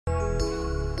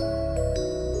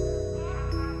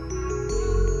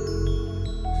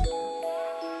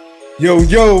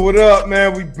Yo, what up,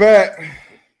 man? We back.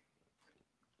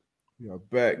 We are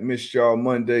back. Missed y'all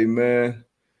Monday, man.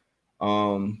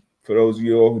 For those of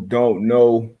you who don't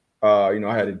know, I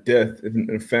had a death in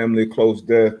the family, a close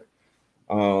death.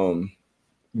 My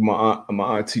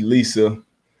auntie Lisa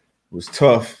was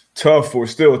still tough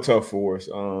for us.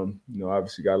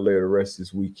 Obviously got to lay her to rest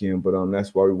this weekend, but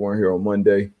that's why we weren't here on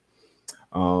Monday.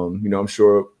 I'm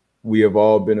sure we have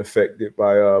all been affected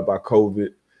by COVID,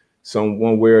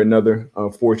 one way or another,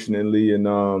 unfortunately,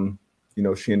 and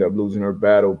she ended up losing her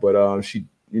battle. But she,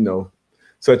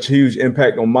 such a huge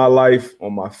impact on my life,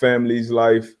 on my family's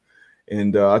life.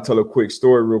 And I'll tell a quick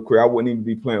story real quick. I wouldn't even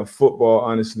be playing football,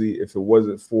 honestly, if it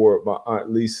wasn't for my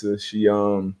Aunt Lisa. She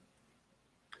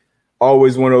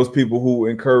always one of those people who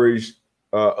encouraged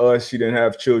us. She didn't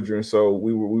have children, so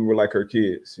we were like her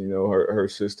kids. Her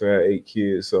sister had 8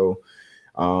 kids, so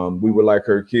we were like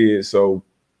her kids. So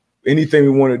anything we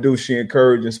want to do, she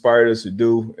encouraged, inspired us to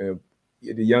do. And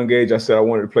at a young age, I said I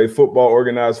wanted to play football,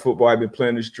 organized football. I've been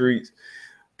playing the streets.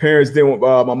 Parents didn't.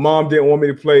 My mom didn't want me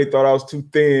to play. Thought I was too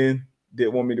thin.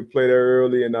 Didn't want me to play there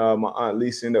early. And my Aunt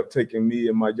Lisa ended up taking me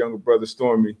and my younger brother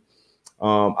Stormy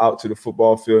out to the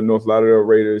football field, North Lauderdale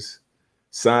Raiders.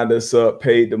 Signed us up,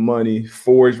 paid the money,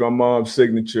 forged my mom's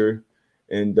signature,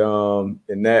 and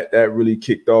that really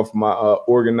kicked off my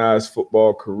organized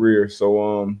football career.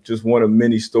 So just one of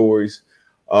many stories,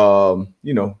 by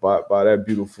that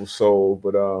beautiful soul.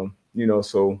 But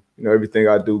everything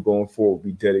I do going forward will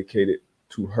be dedicated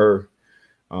to her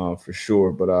for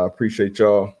sure. But I appreciate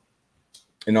y'all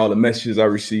and all the messages I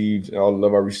received, all the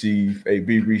love I received.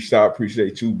 AB reached out,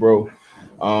 appreciate you, bro.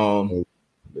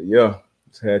 But yeah.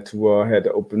 Had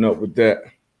to open up with that.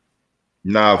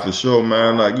 Nah, for sure,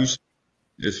 man. Like you said,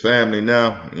 it's family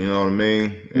now. You know what I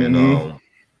mean? And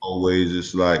always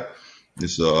it's like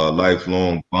it's a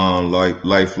lifelong bond,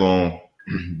 lifelong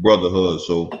brotherhood.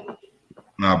 So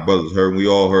our brothers hurt, we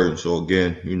all hurt. So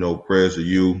again, prayers to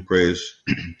you, prayers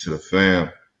to the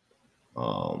fam.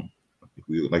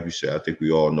 Like you said, I think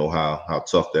we all know how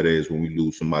tough that is when we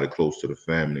lose somebody close to the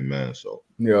family, man. So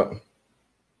yeah.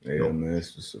 Yeah, man,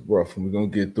 it's just rough, and we're gonna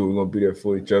get through. We're gonna be there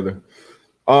for each other.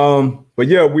 But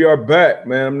yeah, we are back,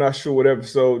 man. I'm not sure what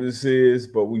episode this is,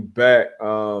 but we back. A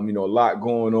lot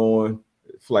going on.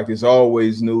 I feel like there's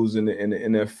always news in the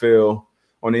NFL.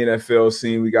 On the NFL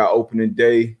scene, we got opening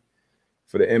day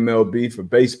for the MLB, for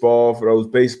baseball. For those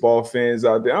baseball fans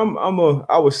out there,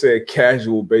 I would say a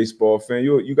casual baseball fan.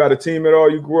 You got a team at all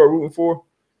you grew up rooting for?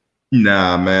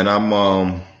 Nah, man.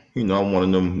 I'm I'm one of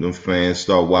them fans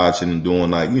start watching and doing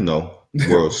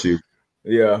World Series.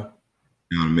 Yeah. You know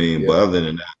what I mean? Yeah. But other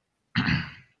than that,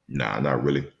 nah, not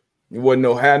really. It wasn't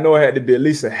no hat. No, it had to be at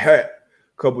least a hat.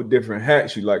 A couple different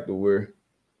hats you like to wear.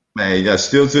 Man, yeah,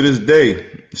 still to this day.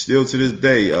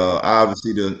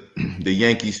 Obviously the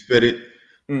Yankees fitted.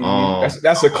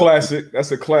 That's a classic.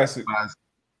 That's a classic.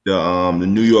 The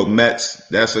New York Mets,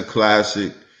 that's a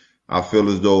classic. I feel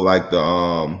as though like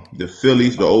the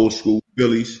Phillies, the old school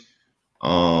Phillies,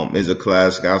 is a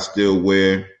classic. I still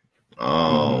wear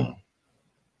the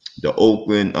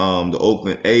Oakland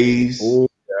A's. Oh,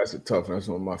 that's a tough one. That's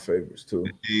one of my favorites too.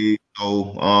 Even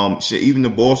the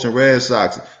Boston Red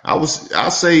Sox. I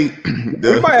say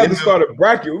we might have to start a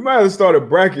bracket. We might have to start a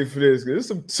bracket for this because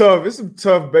it's some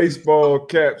tough baseball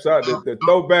caps out there. The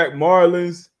throwback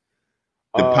Marlins,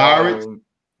 the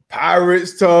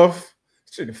Pirates tough.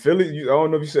 Shit, the Phillies. I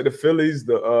don't know if you said the Phillies,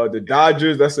 the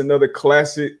Dodgers. That's another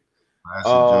classic.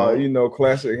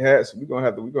 Classic hats. We're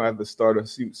gonna have to start and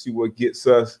see what gets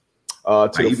us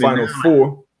to the Final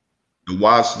Four. The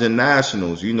Washington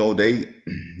Nationals.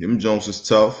 Them Jones is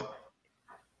tough.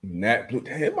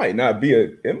 It might not be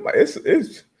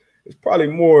it's probably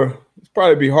more. It's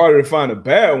probably be harder to find a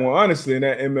bad one, honestly, in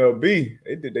that MLB.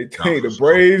 They did they thing. The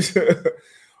Braves,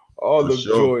 all the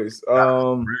joys.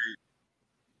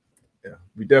 Yeah,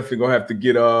 we definitely gonna have to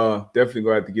get a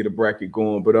bracket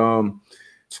going. But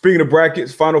speaking of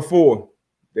brackets, Final Four,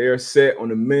 they are set on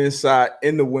the men's side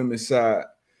and the women's side.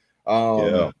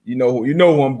 You know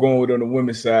who I'm going with on the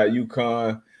women's side,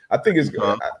 UConn. I think it's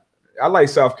good. I like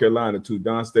South Carolina too.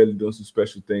 Don Staley doing some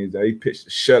special things. He pitched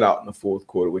a shutout in the fourth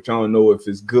quarter, which I don't know if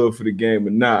it's good for the game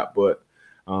or not, but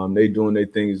they doing their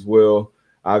thing as well.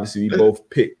 Obviously, we both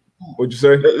picked. What'd you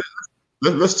say?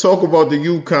 Let's talk about the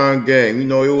UConn game.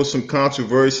 It was some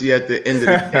controversy at the end of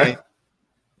the game.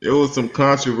 There was some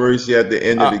controversy at the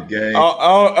end of the game.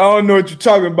 I don't know what you're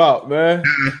talking about, man.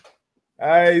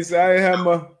 I ain't have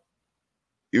my.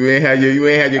 You ain't had your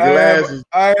glasses.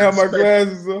 I ain't have my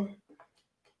glasses on.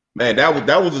 Man,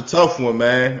 that was a tough one,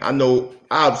 man. I know,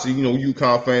 obviously,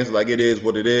 UConn fans, like, it is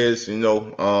what it is.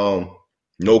 No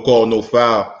call, no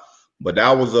foul. But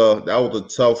that was a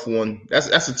tough one.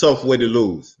 That's a tough way to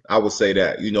lose. I would say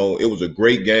that. It was a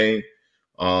great game.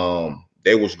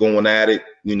 They was going at it,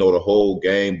 the whole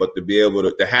game, but to be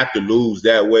able to have to lose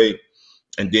that way,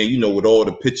 and then with all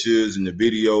the pictures and the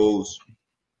videos,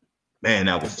 man,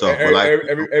 that was tough. But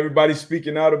everybody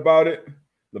speaking out about it.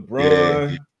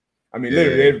 LeBron. Yeah. I mean,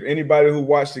 literally anybody who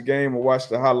watched the game or watched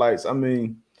the highlights. I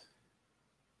mean,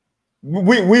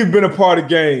 we've been a part of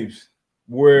games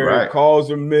where calls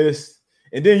are missed.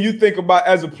 And then you think about,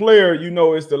 as a player,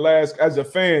 it's the last. As a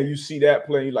fan, you see that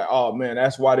play, you're like, oh man,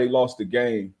 that's why they lost the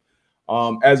game.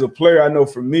 As a player, I know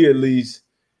for me at least,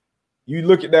 you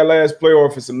look at that last play, or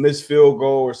if it's a missed field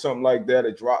goal or something like that,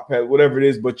 a drop pass, whatever it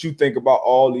is, but you think about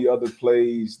all the other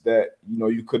plays that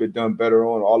you could have done better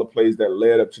on, all the plays that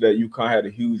led up to that. UConn had a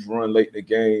huge run late in the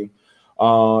game.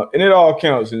 And it all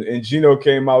counts. And Gino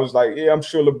came out, was like, yeah, I'm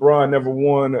sure LeBron never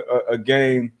won a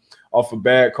game off a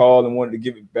bad call and wanted to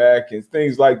give it back and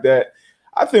things like that.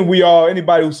 I think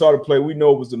anybody who saw the play, we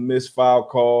know it was a missed foul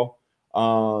call.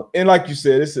 And like you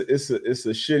said, it's a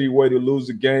shitty way to lose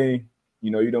a game.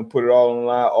 You don't put it all on the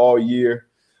line all year.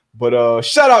 But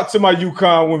shout out to my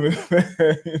UConn women.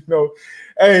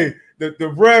 Hey, the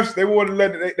refs, they wanted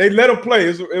to they let them play.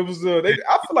 I feel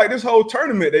like this whole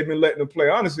tournament they've been letting them play,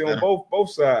 honestly, on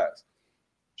both sides.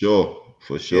 Sure,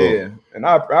 for sure. Yeah, and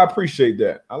I appreciate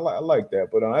that. I like that.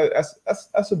 But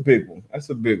that's a big one. That's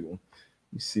a big one.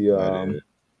 You see, on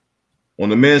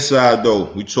the men's side,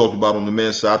 though, we talked about on the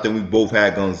men's side. I think we both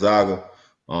had Gonzaga.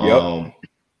 Yep.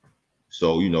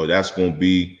 So that's going to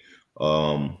be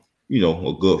a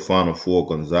good Final Four.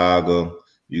 Gonzaga.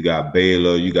 You got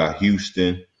Baylor. You got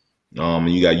Houston. And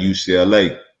you got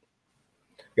UCLA.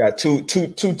 Got two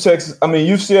Texas. I mean,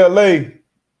 UCLA.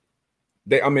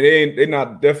 They're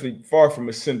not definitely far from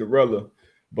a Cinderella,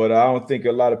 but I don't think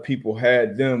a lot of people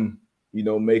had them,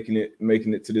 making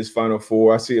it to this Final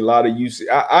Four. I see a lot of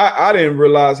I didn't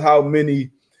realize how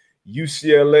many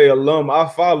UCLA alum I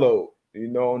followed,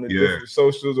 on the different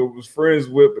socials or was friends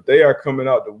with, but they are coming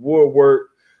out the woodwork.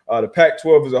 The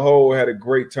Pac-12 as a whole had a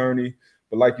great tourney,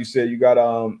 but like you said, you got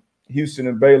Houston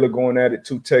and Baylor going at it,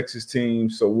 two Texas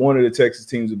teams. So one of the Texas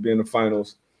teams will be in the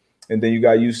finals, and then you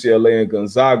got UCLA and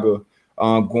Gonzaga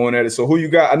going at it. So who you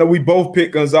got? I know we both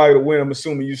picked Gonzaga to win. I'm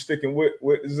assuming you're sticking with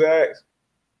the Zags.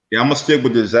 Yeah, I'm gonna stick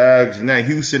with the Zags. And that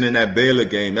Houston and that Baylor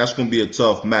game, that's gonna be a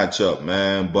tough matchup,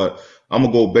 man. But I'm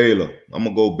gonna go Baylor. I'm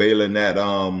gonna go Baylor in that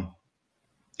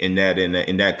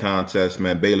contest,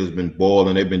 man. Baylor's been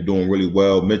balling. They've been doing really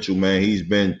well. Mitchell, man, he's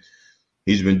been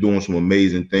doing some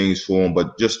amazing things for him.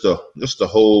 But just the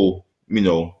whole,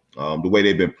 the way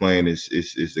they've been playing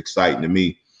is exciting to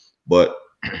me. But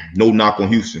no knock on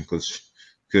Houston because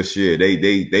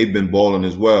they've been balling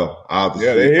as well.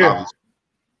 Obviously, they're here.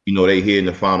 They here in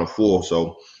the Final Four.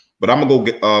 So, but I'm gonna go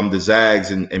get the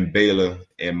Zags and Baylor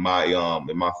in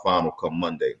my final come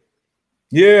Monday.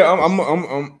 Yeah,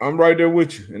 I'm right there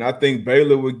with you, and I think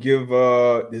Baylor would give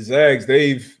the Zags.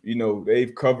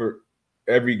 They've covered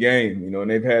every game,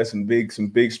 and they've had some big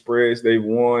spreads. They've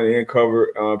won and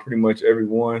covered pretty much every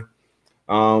one.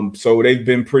 So they've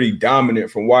been pretty dominant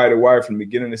from wire to wire from the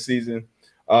beginning of the season.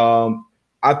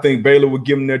 I think Baylor would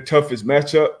give them their toughest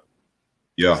matchup.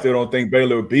 Yeah, I still don't think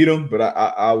Baylor would beat them, but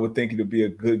I would think it'll be a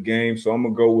good game. So I'm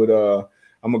gonna go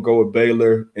with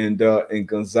Baylor and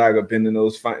Gonzaga being in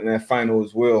that final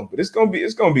as well. But it's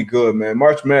gonna be good, man.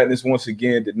 March Madness once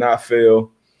again did not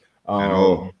fail.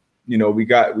 We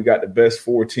got the best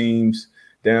four teams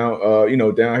down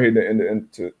here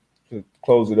to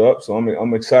close it up. So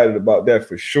I'm excited about that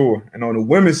for sure. And on the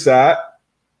women's side,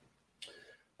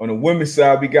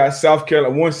 we got South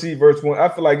Carolina 1 seed versus 1. I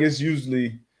feel like it's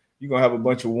usually you're gonna have a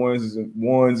bunch of ones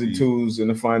and twos in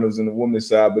the finals in the women's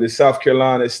side, but it's South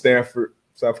Carolina, Stanford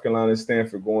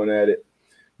going at it,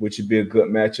 which would be a good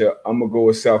matchup. I'm gonna go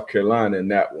with South Carolina in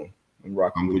that one. I'm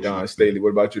rocking with Don Staley. What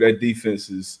about you? That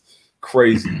defense is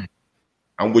crazy.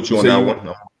 I'm with you on that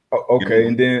one. Okay,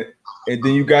 and then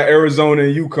you got Arizona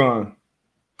and UConn.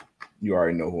 You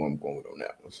already know who I'm going with on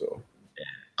that one. So,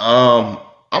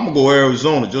 I'm gonna go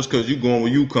Arizona just because you're going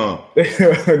with UConn.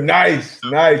 Nice.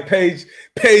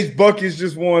 Paige Buckets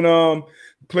just won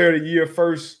Player of the Year,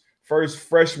 first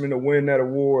freshman to win that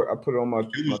award. I put it on my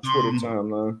Twitter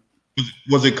timeline.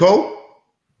 Was it Cole?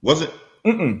 Was it?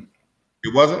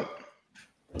 It wasn't.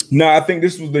 No, I think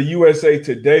this was the USA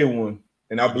Today one,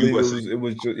 and I believe it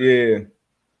was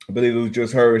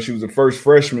just her. She was the first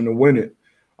freshman to win it,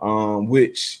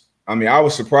 which. I mean, I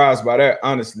was surprised by that,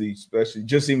 honestly, especially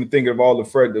just even thinking of all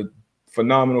the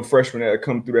phenomenal freshmen that had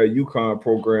come through that UConn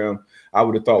program. I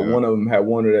would have thought one of them had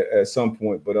won it at some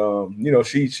point, but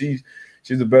she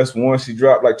She's the best one. She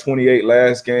dropped like 28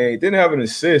 last game. Didn't have an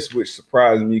assist, which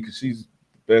surprised me because she's the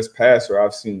best passer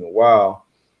I've seen in a while.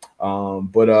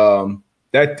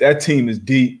 That team is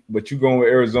deep. But you going with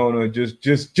Arizona just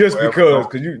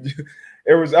because you.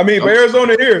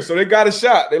 Arizona here, so they got a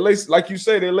shot. They lace, like you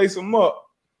say, they lace them up.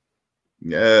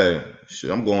 Yeah, shit,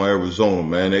 I'm going Arizona,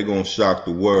 man. They're gonna shock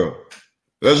the world.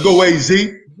 Let's go, AZ.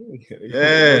 Yeah,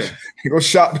 they gonna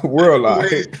shock the world.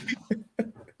 Like.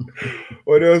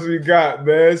 What else we got,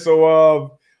 man?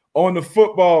 So on the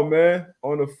football, man.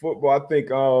 On the football, I think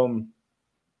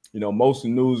most of the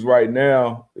news right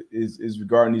now is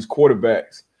regarding these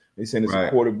quarterbacks. They saying it's a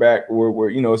quarterback where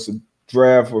it's a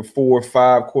draft where 4 or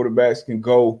 5 quarterbacks can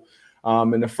go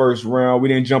in the first round. We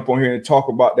didn't jump on here and talk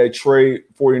about that trade.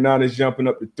 49ers jumping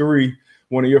up to 3,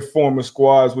 one of your former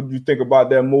squads. What do you think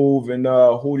about that move? And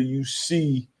who do you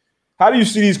see? How do you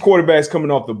see these quarterbacks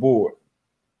coming off the board?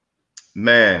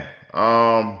 Man,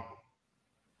 I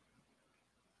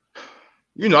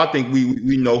think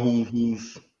we know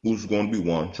who's going to be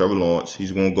one. Trevor Lawrence.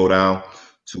 He's going to go down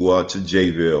to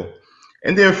Jayville,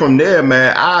 and then from there,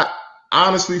 man. I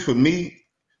honestly, for me,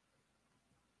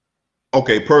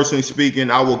 personally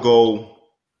speaking, I will go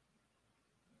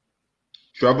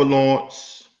Trevor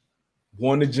Lawrence.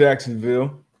 One to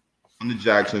Jacksonville.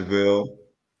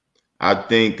 I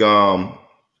think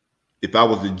if I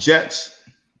was the Jets,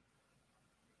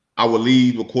 I would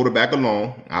leave the quarterback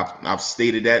alone. I've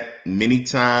stated that many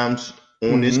times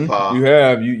on this pod. You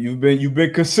have. You've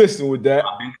been consistent with that.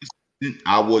 I've been consistent.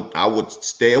 I would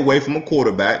stay away from a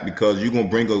quarterback because you're gonna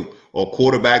bring a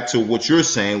quarterback to what you're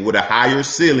saying with a higher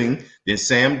ceiling than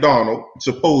Sam Darnold,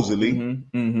 supposedly,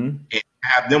 and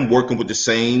have them working with the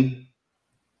same,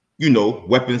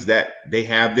 weapons that they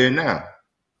have there now.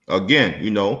 Again,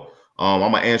 I'm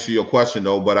gonna answer your question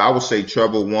though, but I would say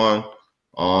Trevor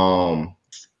won.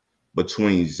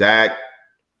 Between Zach,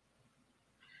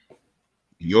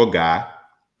 your guy,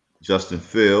 Justin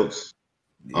Fields.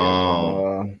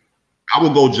 I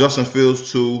would go Justin Fields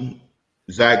 2,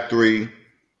 Zach 3.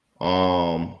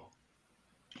 I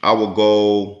would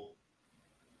go.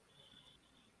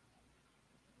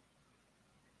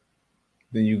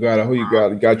 Then you got who you got?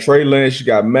 You got Trey Lance, you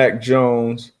got Mac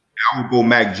Jones. I would go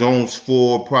Mac Jones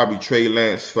 4, probably Trey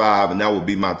Lance 5, and that would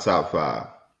be my top 5.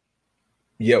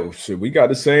 Yo, shit, we got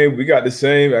the same.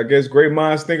 I guess great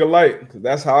minds think alike, because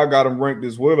that's how I got them ranked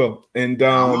as well. And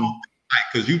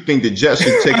because you think the Jets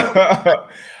should take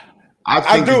I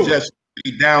think the Jets should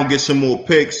be down, get some more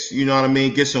picks, you know what I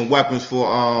mean? Get some weapons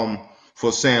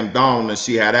for Sam Darnold and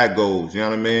see how that goes. You know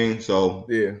what I mean? So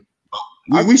yeah.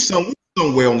 We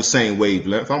somewhere on the same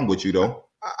wavelength. I'm with you though.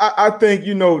 I think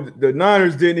the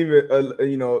Niners didn't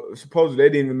even supposedly they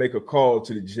didn't even make a call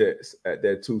to the Jets at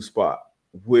that 2 spot.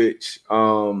 Which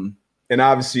and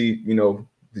obviously,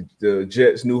 the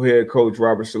Jets' new head coach,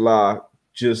 Robert Saleh,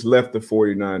 just left the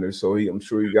 49ers. So I'm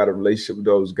sure he got a relationship with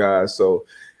those guys. So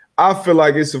I feel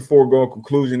like it's a foregone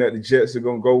conclusion that the Jets are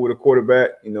going to go with a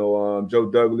quarterback. Joe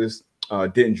Douglas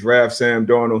didn't draft Sam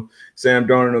Darnold. Sam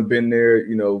Darnold have been there.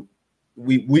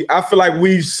 I feel like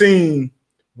we've seen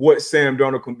what Sam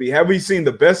Darnold can be. Have we seen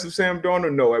the best of Sam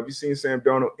Darnold? No. Have we seen Sam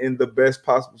Darnold in the best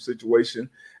possible situation?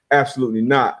 Absolutely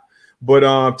not.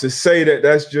 But to say that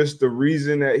that's just the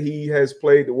reason that he has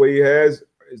played the way he has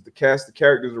is the cast of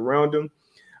characters around him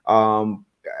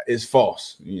is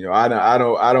false. I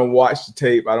don't watch the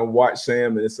tape. I don't watch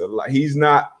Sam, and it's a lot. He's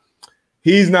not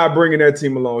bringing that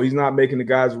team along. He's not making the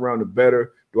guys around him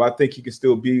better. Do I think he can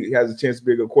still he has a chance to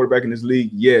be a good quarterback in this league?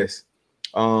 Yes.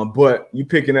 But you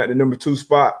picking at the number 2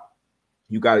 spot,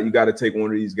 you got to take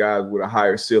one of these guys with a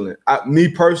higher ceiling. Me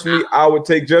personally, I would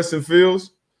take Justin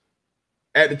Fields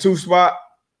at the 2 spot.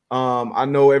 I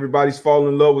know everybody's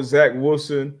falling in love with Zach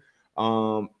Wilson.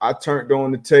 I turned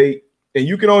on the tape, and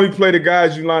you can only play the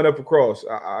guys you line up across.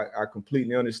 I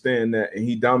completely understand that, and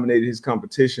he dominated his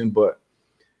competition. But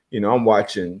I'm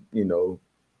watching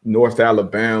North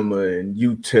Alabama and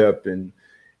UTEP and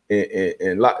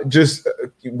just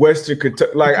Western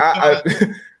Kentucky. Like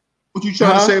what you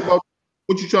trying to say about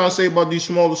what you trying to say about these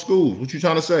smaller schools? What you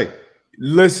trying to say?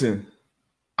 Listen.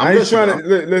 I ain't trying to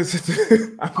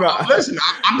listen. I just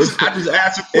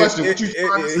asked a question. What you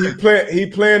trying to say? He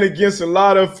playing against a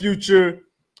lot of future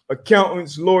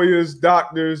accountants, lawyers,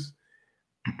 doctors.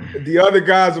 The other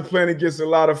guys are playing against a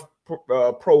lot of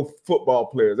pro football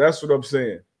players. That's what I'm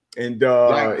saying. And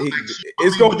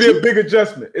it's going to be a big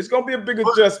adjustment. It's going to be a big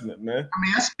adjustment, man. I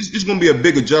mean, it's going to be a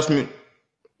big adjustment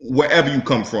wherever you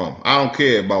come from. I don't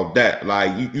care about that.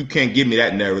 Like you can't give me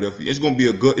that narrative. It's going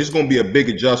to be a big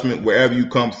adjustment wherever you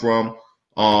come from.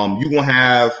 You're going to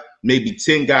have maybe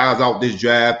 10 guys out this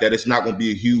draft that it's not going to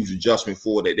be a huge adjustment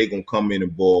for, that they're going to come in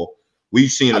and ball.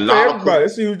 We've seen a lot of everybody.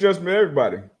 It's a huge adjustment,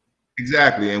 everybody.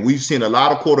 Exactly. And we've seen a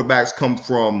lot of quarterbacks come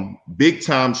from big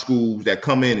time schools that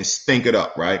come in and stink it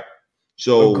up, right?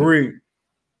 So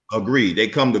Agreed. They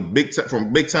come to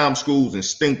from big time schools and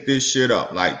stink this shit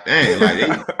up. Like, dang,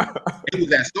 like they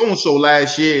was at so-and-so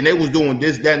last year and they was doing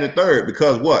this, that, and the third,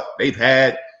 because what? They've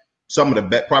had some of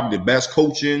the probably the best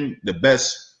coaching, the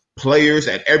best players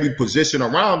at every position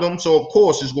around them. So of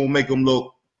course it's gonna make them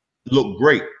look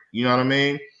great. You know what I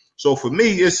mean? So for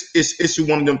me, it's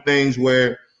one of them things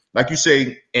where, like you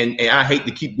say, and I hate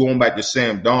to keep going back to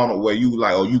Sam Darnold, where you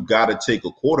like, oh, you gotta take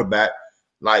a quarterback.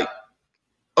 Like,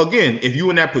 again, if you're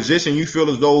in that position, you feel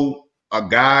as though a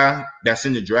guy that's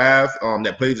in the draft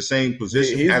that plays the same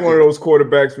position. He's one of those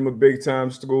quarterbacks from a big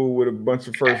time school with a bunch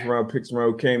of first round picks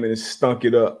around, who came in and stunk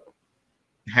it up.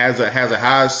 Has a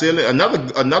high ceiling.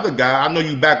 Another guy, I know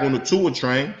you back on the Tua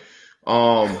train.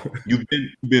 You've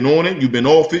been on it, you've been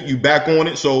off it, you back on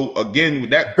it. So again, with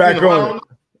that back on it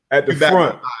at the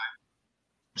front.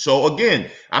 So again,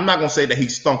 I'm not gonna say that he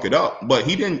stunk it up, but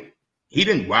he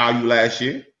didn't wow you last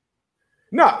year.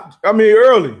 No, I mean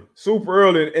early, super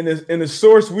early. And the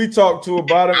source we talked to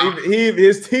about him,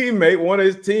 his teammate, one of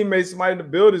his teammates, somebody in the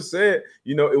building said,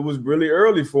 you know, it was really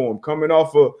early for him, coming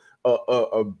off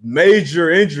a major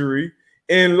injury.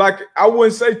 And like, I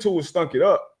wouldn't say Tua stunk it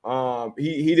up.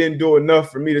 He didn't do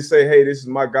enough for me to say, hey, this is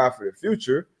my guy for the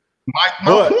future. My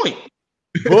point.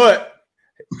 But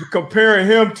comparing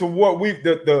him to what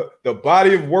the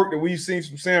body of work that we've seen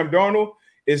from Sam Darnold,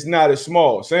 it's not as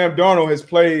small. Sam Darnold has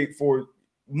played for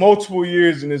multiple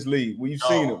years in this league. We've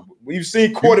seen him. We've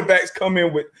seen quarterbacks come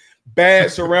in with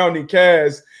bad surrounding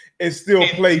cast and still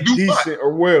play decent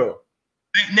or well.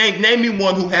 Name me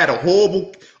one who had a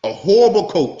horrible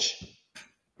coach.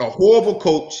 A horrible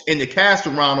coach, and the cast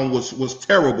around him was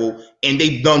terrible, and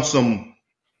they've done something.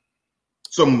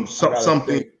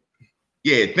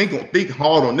 Yeah, think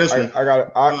hard on this one. I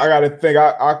gotta think.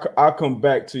 I'll come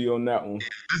back to you on that one.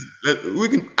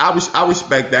 I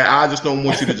respect that. I just don't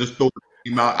want you to just throw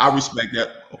him out. I respect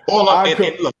that.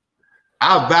 Look,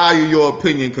 I value your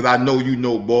opinion because I know you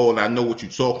know ball and I know what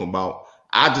you're talking about.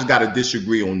 I just got to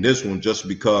disagree on this one just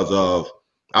because of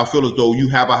I feel as though you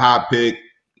have a high pick.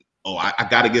 Oh, I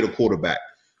got to get a quarterback.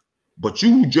 But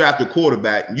you draft a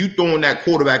quarterback, you throwing that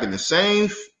quarterback in the same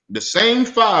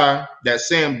fire that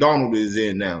Sam Darnold is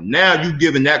in now. Now you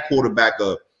giving that quarterback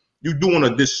you doing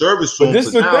a disservice to him. But this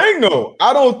is the thing, though.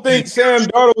 I don't think Sam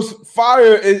Darnold's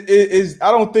fire is. I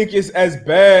don't think it's as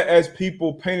bad as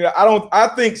people paint it. I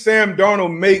think Sam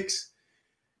Darnold makes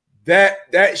that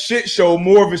shit show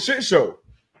more of a shit show.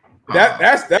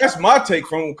 That's my take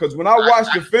from him, because when I watch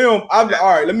the film, I'm like,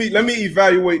 all right, let me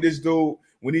evaluate this dude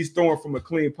when he's throwing from a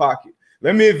clean pocket.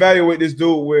 Let me evaluate this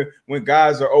dude when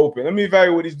guys are open. Let me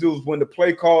evaluate these dudes when the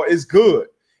play call is good.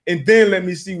 And then let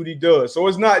me see what he does. So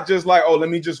it's not just like, oh, let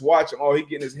me just watch him. Oh, he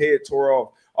getting his head tore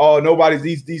off. Oh,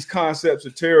 these concepts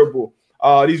are terrible.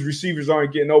 These receivers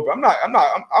aren't getting open.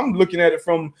 I'm looking at it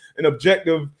from an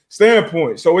objective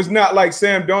standpoint. So it's not like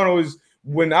Sam Darnold is,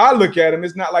 when I look at him,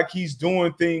 it's not like he's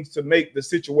doing things to make the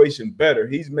situation better.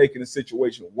 He's making the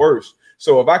situation worse.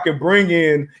 So if I can bring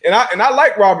in, and I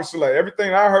like Robert Saleh,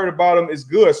 everything I heard about him is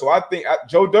good. So I think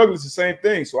Joe Douglas, the same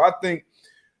thing. So I think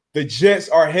the Jets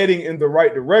are heading in the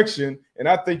right direction, and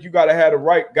I think you got to have the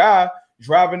right guy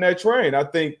driving that train. I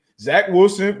think Zach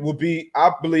Wilson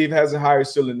I believe, has a higher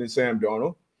ceiling than Sam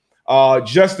Darnold.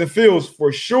 Justin Fields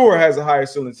for sure has a higher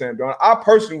ceiling than Sam Darnold. I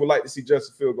personally would like to see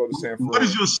Justin Fields go to San Francisco. What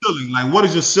is your ceiling? Like, what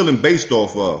is your ceiling based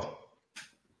off of?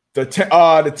 The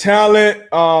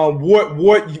talent,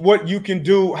 what you can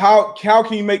do, how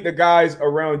can you make the guys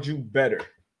around you better?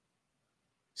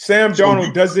 Sam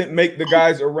Darnold doesn't make the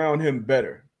guys around him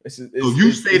better.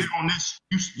 You stated on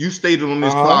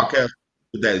this podcast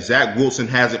that Zach Wilson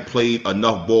hasn't played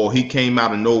enough ball. He came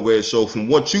out of nowhere. So from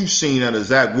what you've seen out of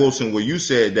Zach Wilson, where you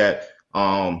said that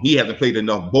he hasn't played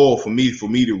enough ball for me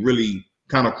to really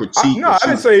kind of critique. I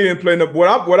didn't say he didn't play enough.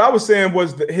 What I was saying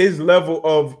was that his level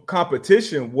of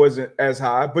competition wasn't as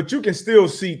high, but you can still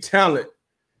see talent.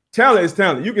 Talent is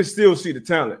talent. You can still see the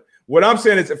talent. What I'm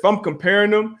saying is, if I'm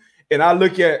comparing them and I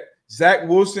look at Zach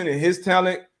Wilson and his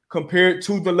talent compared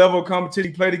to the level of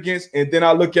competition he played against, and then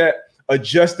I look at a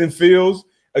Justin Fields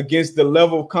against the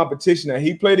level of competition that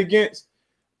he played against,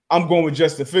 I'm going with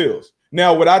Justin Fields.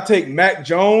 Now, would I take Mac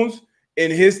Jones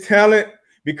and his talent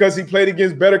because he played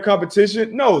against better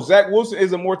competition? No, Zach Wilson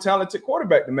is a more talented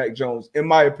quarterback than Mac Jones, in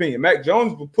my opinion. Mac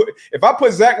Jones if I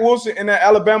put Zach Wilson in that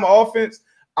Alabama offense,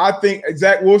 I think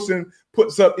Zach Wilson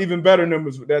puts up even better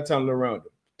numbers with that talent around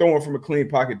him. throwing from a clean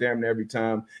pocket damn near every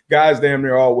time. Guys damn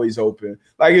near always open.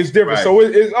 Like it's different. Right. So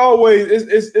it's always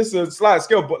it's a slide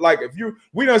scale. But like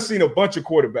we done seen a bunch of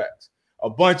quarterbacks, a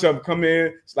bunch of them come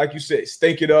in, like you said,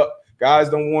 stink it up. Guys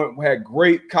had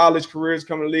great college careers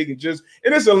coming to the league and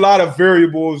it's a lot of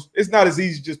variables. It's not as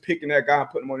easy just picking that guy and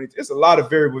putting him on it. It's a lot of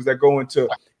variables that go into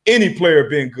any player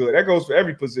being good. That goes for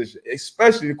every position,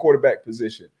 especially the quarterback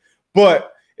position.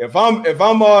 But if I'm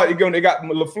they got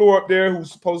LaFleur up there,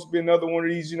 who's supposed to be another one of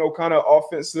these, kind of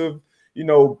offensive,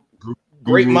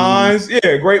 great minds.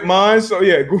 Yeah, great minds. So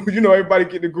yeah, everybody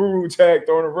get the guru tag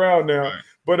thrown around now. Right.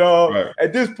 But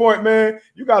at this point, man,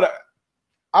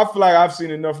 I feel like I've seen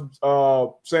enough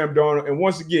Sam Darnold. And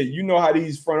once again, you know how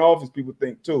these front office people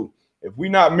think too. If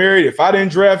we're not married, if I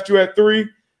didn't draft you at 3,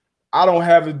 I don't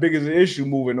have as big as an issue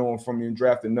moving on from you and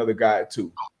drafting another guy at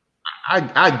 2.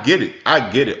 I get it. I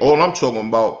get it. All I'm talking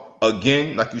about,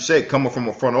 again, like you said, coming from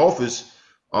a front office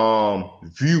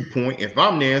viewpoint, if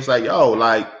I'm there, it's like,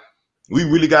 we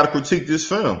really got to critique this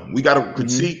film. We got to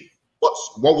critique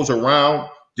what was around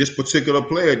this particular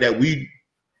player that we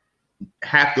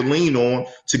have to lean on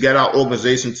to get our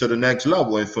organization to the next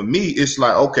level. And for me, it's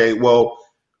like, okay, well,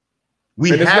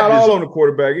 it's not all on the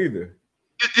quarterback either.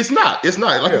 It's not.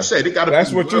 Like you said, it got to.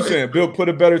 That's what you're saying. Bill, put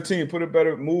a better team, put a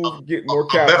better move, get more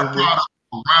capital. Better product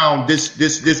around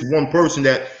this one person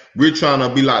that we're trying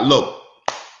to be like, look,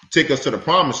 take us to the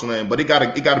promised land. But it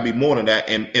got to be more than that.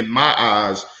 And in my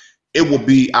eyes, it would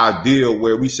be ideal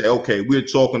where we say, okay, we're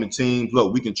talking to teams.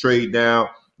 Look, we can trade down.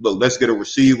 Look, let's get a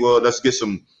receiver. Let's get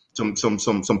some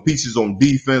pieces on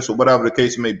defense or whatever the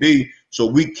case may be, so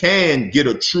we can get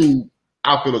a true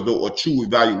outfielder or a true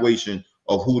evaluation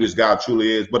of who this guy truly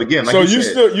is. But again, like you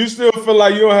still feel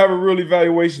like you don't have a real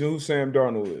evaluation of who Sam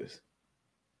Darnold is.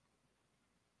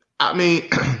 I mean,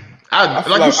 I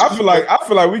feel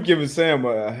like we giving Sam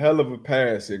a hell of a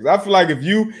pass here. I feel like if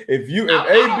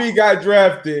AB got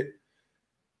drafted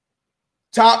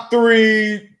top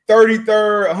 3,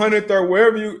 33rd, 103rd,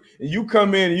 wherever you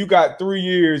come in and you got 3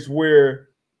 years where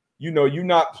you're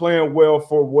not playing well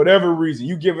for whatever reason,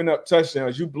 you giving up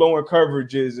touchdowns, you blowing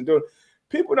coverages and doing.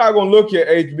 People not gonna look at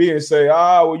HB and say,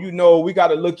 we got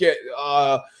to look at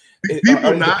is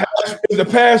the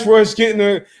pass rush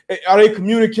getting are they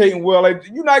communicating well? Like,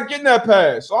 you're not getting that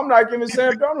pass, so I'm not giving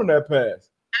Sam Darnold that pass.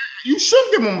 You should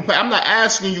give him a pass. I'm not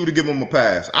asking you to give him a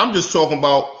pass. I'm just talking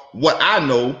about what I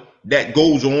know that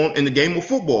goes on in the game of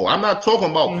football. I'm not talking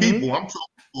about people. I'm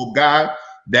talking to a guy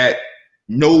that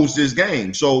knows this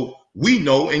game. So we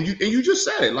know, and you just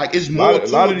said it. Like, it's more.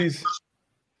 It's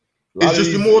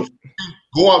just more.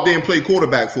 Go out there and play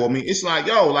quarterback for me. It's like,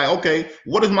 okay,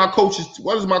 what is my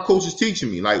coaches teaching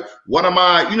me? Like, what am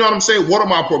I? You know what I'm saying? What are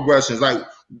my progressions? Like,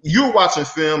 you're watching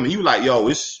film and you like,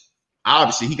 it's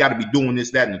obviously he got to be doing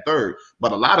this, that, and the third.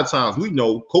 But a lot of times we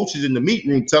know coaches in the meet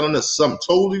room telling us something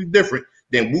totally different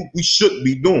than we should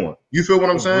be doing. You feel what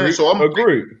I'm saying? So I'm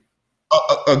agreed.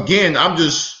 Again, I'm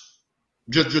just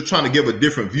trying to give a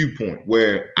different viewpoint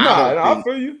where I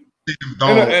feel you.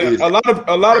 And a lot of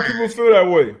people feel that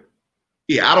way.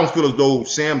 Yeah, I don't feel as though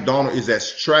Sam Darnold is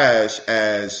as trash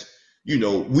as,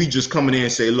 we just coming in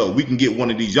and say, look, we can get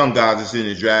one of these young guys that's in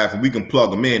the draft and we can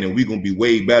plug them in and we're going to be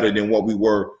way better than what we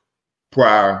were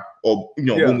prior or,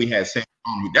 when we had Sam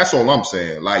Darnold. That's all I'm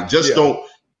saying. Like, don't,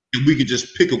 if we could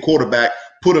just pick a quarterback,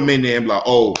 put him in there and be like,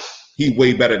 oh, he's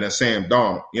way better than Sam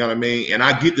Darnold. You know what I mean? And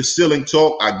I get the ceiling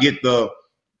talk. I get the,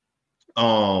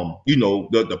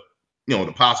 the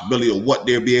possibility of what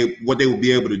they would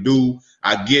be able to do.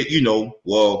 I get,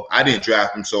 I didn't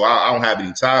draft him, so I don't have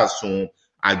any ties to him.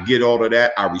 I get all of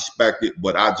that. I respect it,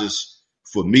 but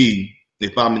for me,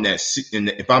 if I'm in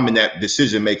that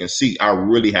decision making seat, I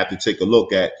really have to take a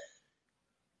look at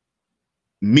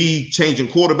me changing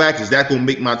quarterbacks. Is that going to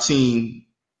make my team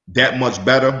that much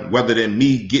better, rather than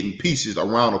me getting pieces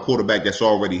around a quarterback that's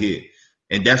already here?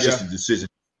 And that's just a decision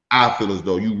I feel as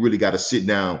though you really got to sit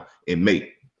down and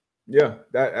make. Yeah,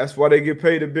 that's why they get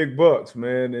paid the big bucks,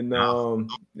 man. And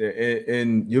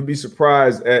and you'll be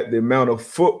surprised at the amount of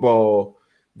football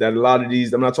that a lot of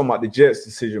these, I'm not talking about the Jets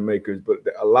decision makers, but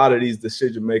a lot of these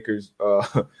decision makers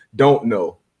don't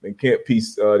know and can't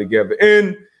piece together.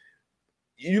 And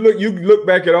you look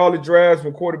back at all the drafts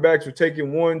when quarterbacks were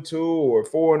taking 1, 2, or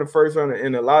 4 in the first round,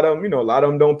 and a lot of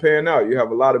them don't pan out. You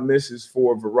have a lot of misses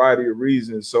for a variety of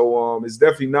reasons. So it's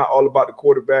definitely not all about the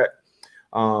quarterback,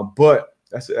 but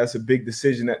that's a big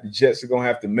decision that the Jets are gonna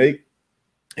have to make,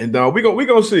 and we're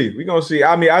gonna see. We're gonna see.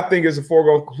 I mean, I think it's a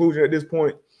foregone conclusion at this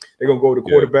point. They're gonna go with the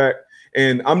quarterback,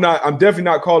 and I'm definitely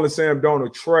not calling Sam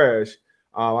Darnold trash.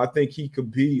 I think he could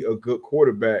be a good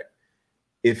quarterback.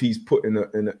 if he's put in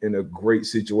a great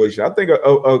situation. I think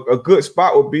a good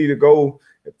spot would be to go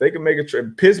if they can make a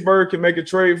trade. Pittsburgh can make a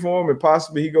trade for him, and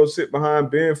possibly he goes sit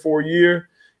behind Ben for a year,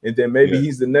 and then maybe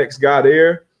he's the next guy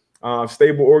there.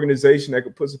 Stable organization that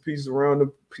could put some pieces around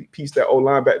him, piece that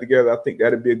O-line back together. I think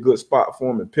that'd be a good spot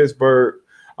for him in Pittsburgh.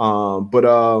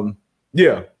 But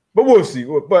we'll see.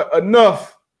 But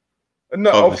enough.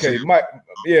 Okay, Mike.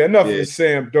 Yeah, enough of the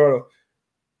Sam Darnold.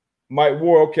 Mike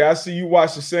Ward. Okay, I see you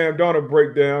watched the Sam Darnold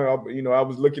breakdown. I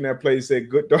was looking at plays, said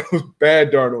good Darnold,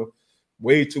 bad Darnold,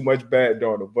 way too much bad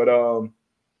Darnold. But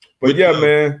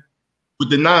man. With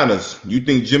the Niners, you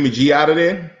think Jimmy G out of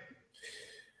there?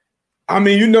 I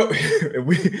mean,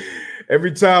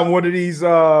 every time one of these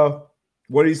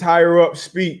higher ups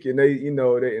speak and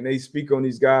they speak on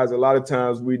these guys, a lot of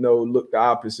times we look the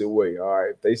opposite way. All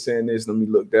right, if they saying this, let me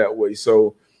look that way.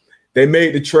 So they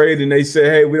made the trade and they said,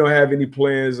 hey, we don't have any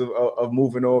plans of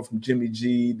moving on from Jimmy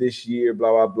G this year,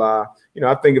 blah, blah, blah.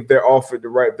 I think if they're offered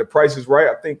the price is right,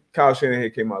 I think Kyle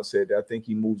Shanahan came out and said that. I think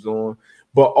he moves on.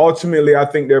 But ultimately, I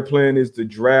think their plan is to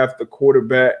draft the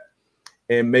quarterback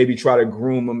and maybe try to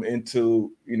groom them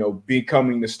into,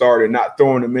 becoming the starter, not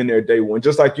throwing them in there day one.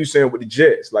 Just like you saying with the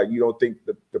Jets, like you don't think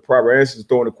the proper answer is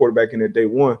throwing the quarterback in there day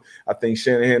one. I think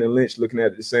Shanahan and Lynch looking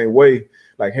at it the same way.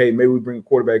 Like, hey, maybe we bring the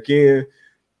quarterback in,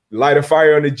 light a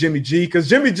fire under Jimmy G, because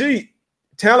Jimmy G,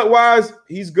 talent-wise,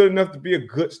 he's good enough to be a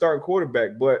good starting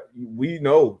quarterback, but we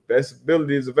know best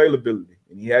ability is availability,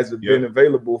 and he hasn't been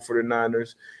available for the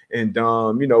Niners. And,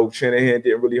 Shanahan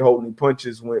didn't really hold any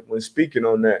punches when speaking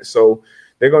on that. So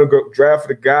they're going to go draft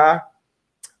the guy.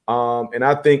 And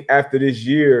I think after this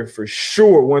year, for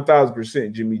sure,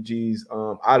 1,000% Jimmy G's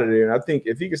out of there. And I think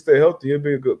if he can stay healthy, he'll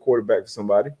be a good quarterback for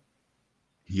somebody.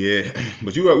 Yeah,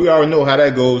 but we already know how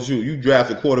that goes. You draft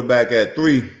a quarterback at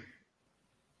 3.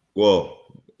 Well,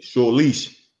 short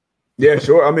leash. Yeah,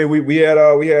 sure. I mean, we had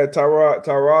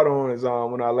Tyrod on as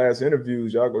one of our last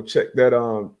interviews. Y'all go check that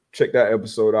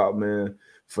episode out, man.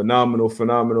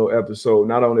 Phenomenal episode.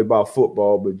 Not only about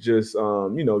football, but just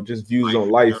just views on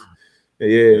life,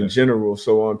 in general.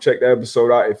 So check that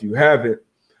episode out if you haven't.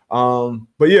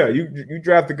 But yeah, you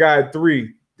draft the guy at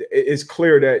 3. It's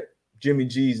clear that Jimmy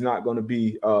G's not going to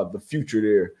be the future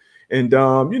there. And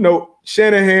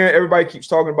Shanahan, everybody keeps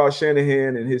talking about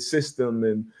Shanahan and his system,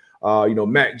 and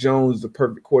Mac Jones, the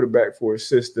perfect quarterback for his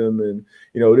system, and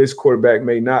this quarterback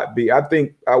may not be. I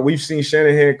think we've seen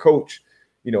Shanahan coach,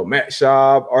 Matt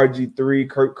Schaub, RG3,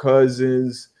 Kirk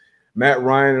Cousins, Matt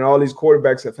Ryan, and all these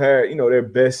quarterbacks have had their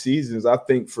best seasons. I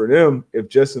think for them, if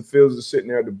Justin Fields is sitting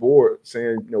there at the board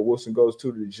saying Wilson goes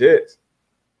to the Jets,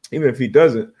 even if he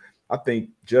doesn't, I think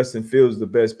Justin Fields is the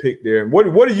best pick there. And what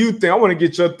do you think? I want to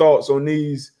get your thoughts on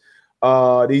these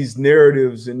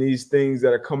narratives and these things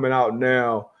that are coming out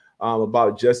now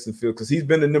about Justin Fields, because he's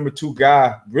been the number 2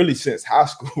 guy really since high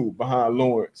school behind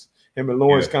Lawrence. Him and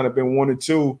Lawrence kind of been 1 and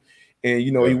 2, and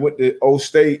he went to O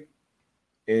State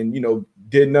and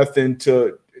did nothing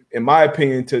to, in my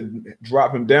opinion, to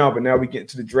drop him down. But now we get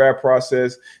into the draft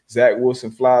process. Zach Wilson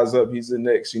flies up. He's the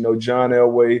next, John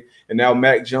Elway. And now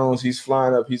Mac Jones, he's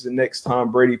flying up. He's the next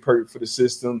Tom Brady, perfect for the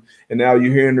system. And now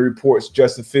you're hearing the reports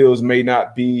Justin Fields may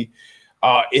not be.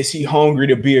 Is he hungry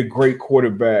to be a great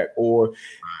quarterback, or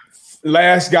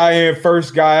last guy in,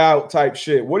 first guy out type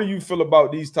shit? What do you feel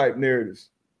about these type narratives?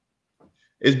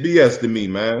 It's BS to me,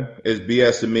 man. It's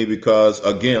BS to me because,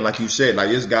 again, like you said, like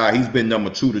this guy, he's been number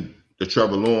 2 to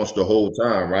Trevor Lawrence the whole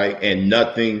time, right? And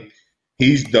nothing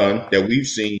he's done that we've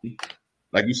seen,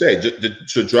 like you said,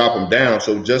 to drop him down.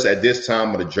 So just at this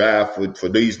time of the draft, for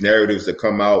these narratives to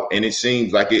come out, and it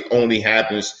seems like it only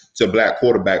happens to black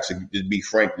quarterbacks, to be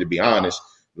frank, to be honest,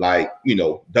 like,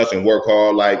 doesn't work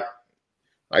hard. Like,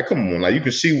 come on, like you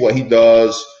can see what he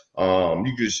does. You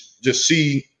can just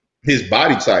see his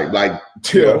body type. Like,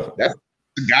 that's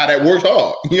the guy that works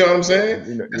hard. You know what I'm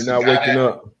saying? You're not waking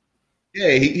up.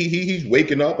 Yeah, he's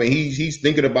waking up and he's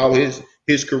thinking about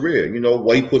his career.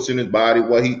 What he puts in his body,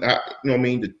 what he,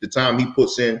 the time he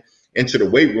puts into the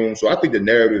weight room. So I think the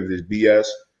narrative is BS.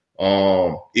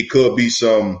 It could be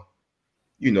some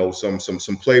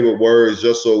play with words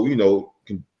just so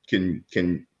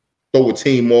can throw a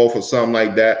team off or something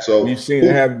like that. So you've seen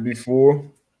it happen before.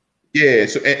 Yeah.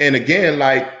 So and again,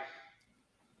 like,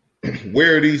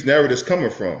 where are these narratives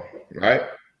coming from, right?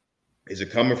 Is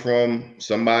it coming from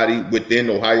somebody within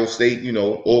Ohio State,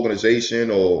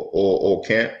 organization or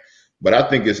camp? But I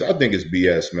think it's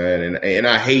BS, man, and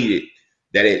I hate it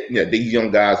that these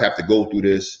young guys have to go through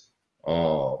this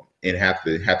and have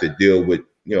to deal with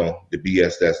the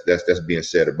BS that's being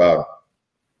said about them.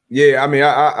 Yeah, I mean,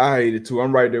 I hate it too.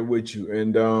 I'm right there with you,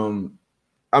 and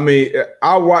I mean,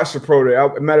 I watched the pro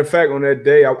day. Matter of fact, on that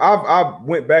day, I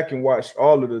went back and watched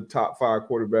all of the top 5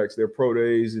 quarterbacks, their pro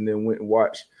days, and then went and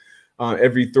watched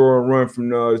every throw and run from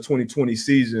the 2020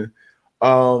 season.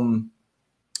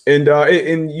 And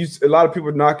a lot of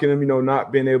people knocking him,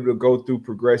 not being able to go through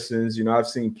progressions. I've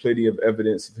seen plenty of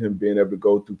evidence of him being able to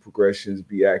go through progressions,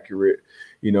 be accurate,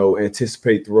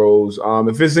 anticipate throws.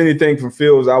 If it's anything from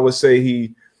Fields, I would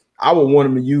say I would want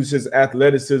him to use his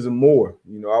athleticism more.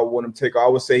 I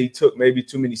would say he took maybe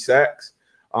too many sacks.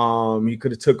 He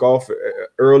could have took off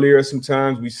earlier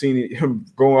sometimes. We've seen him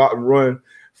go out and run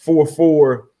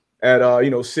 4.4 at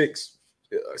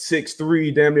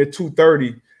 6'3", damn near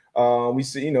 230. We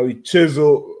see, he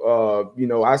chiseled. I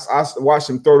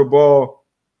watched him throw the ball,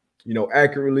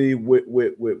 accurately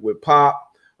with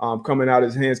pop coming out of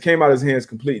his hands. Came out of his hands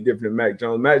completely different than Mac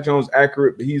Jones. Mac Jones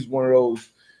accurate, but he's one of those.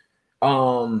 I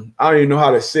don't even know how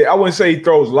to say. I wouldn't say he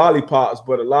throws lollipops,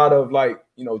 but a lot of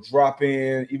drop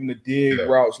in, even the dig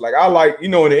routes. Like I like, in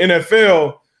the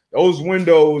NFL, those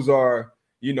windows are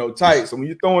tight. So when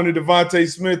you're throwing to Devontae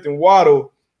Smith and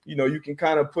Waddle, you can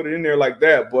kind of put it in there like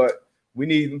that, but. We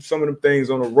need some of them things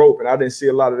on the rope, and I didn't see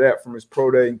a lot of that from his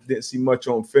pro day. Didn't see much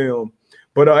on film,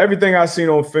 but everything I've seen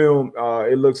on film,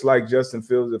 it looks like Justin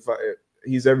Fields.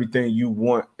 He's everything you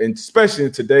want, and especially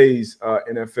in today's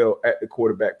NFL at the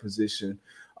quarterback position.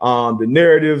 The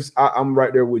narratives, I'm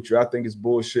right there with you. I think it's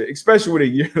bullshit, especially with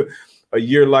a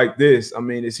year like this. I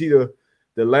mean, is he the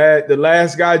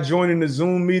last guy joining the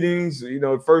Zoom meetings?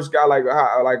 The first guy.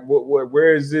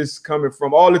 Where is this coming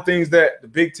from? All the things that the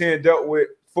Big Ten dealt with.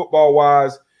 Football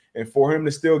wise, and for him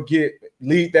to still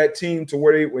lead that team to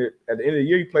where they were at the end of the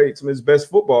year, he played some of his best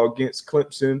football against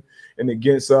Clemson and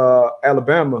against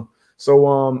Alabama.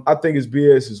 So I think it's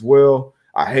BS as well.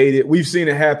 I hate it. We've seen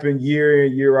it happen year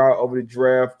in, year out over the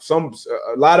draft. A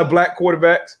lot of black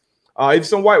quarterbacks, even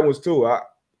some white ones too. I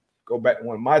go back to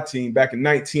one of my team back in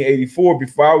 1984,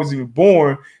 before I was even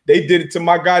born. They did it to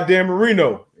my goddamn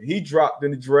Marino. He dropped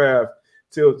in the draft.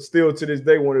 Still to this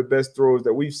day, one of the best throws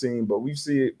that we've seen. But we've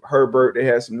seen Herbert, they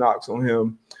had some knocks on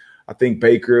him. I think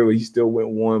Baker, he still went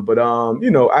one. But,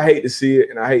 I hate to see it,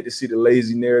 and I hate to see the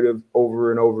lazy narrative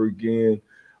over and over again.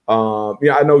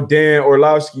 I know Dan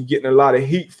Orlovsky getting a lot of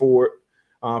heat for it,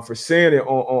 for saying it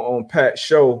on Pat's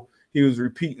show. He was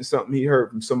repeating something he heard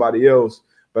from somebody else.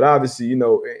 But obviously,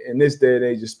 in this day and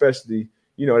age especially,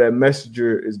 that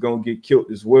messenger is going to get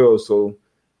killed as well. So,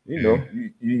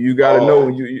 you got to know,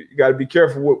 you got to be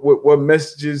careful what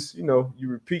messages, you're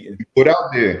repeating. Put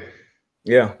out there.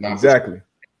 Yeah, exactly.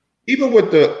 Even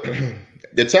with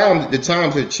the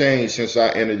times have changed since I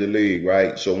entered the league,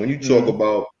 right? So when you talk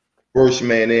about first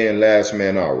man in, last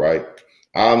man out, right?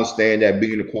 I understand that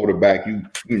being a quarterback, you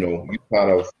are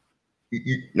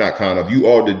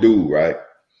the dude, right?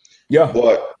 Yeah.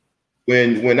 But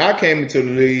when I came into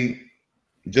the league,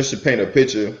 just to paint a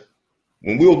picture,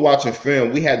 when we was watching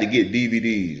film, we had to get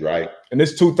DVDs, right? And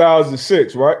it's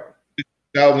 2006, right?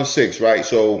 2006, right?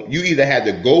 So you either had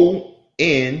to go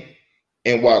in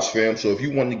and watch film. So if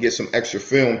you wanted to get some extra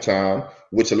film time,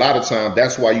 which a lot of times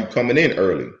that's why you coming in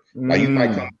early. Like you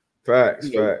might come. Facts.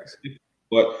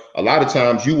 But a lot of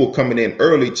times you were coming in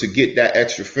early to get that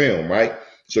extra film, right?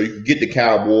 So you could get the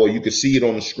cowboy, you could see it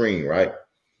on the screen, right?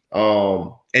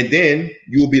 And then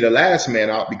you will be the last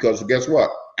man out because guess what?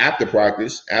 After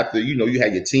practice, after you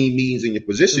had your team meetings and your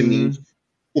position meetings,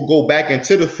 we'll go back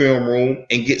into the film room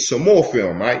and get some more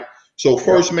film, right? So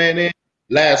first man in,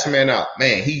 last man out.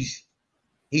 Man, he's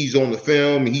on the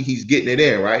film, he's getting it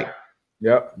in, right?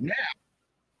 Yep. Now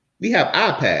we have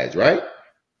iPads, right?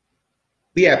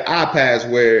 We have iPads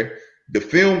where the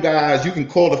film guys, you can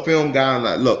call the film guy and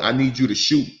like, look, I need you to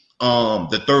shoot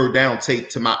the third down tape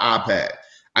to my iPad.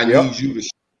 I need you to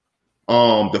shoot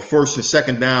the first and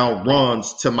second down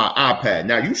runs to my iPad.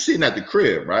 Now you sitting at the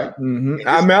crib, right? Mm-hmm.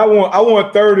 I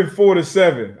want 3rd and 4 to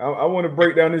 7. I want to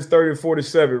break down this 3rd and 4 to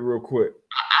 7 real quick.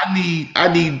 I need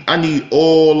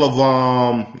all of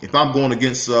if I'm going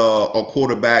against a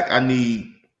quarterback, I need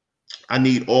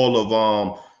all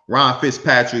of Ron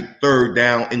Fitzpatrick third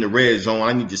down in the red zone.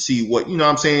 I need to see what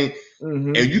I'm saying,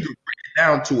 and you can break it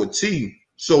down to a T.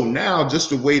 So now, just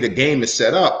the way the game is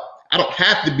set up, I don't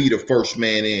have to be the first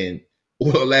man in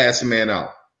or the last man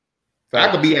out. I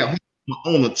could be at home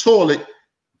on the toilet.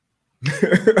 I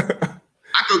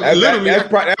could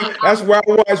that's where I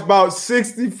watch about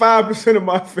 65% of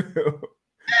my film.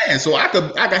 Yeah, so I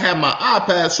could have my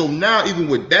iPad. So now, even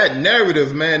with that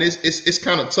narrative, man, it's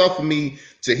kind of tough for me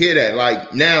to hear that.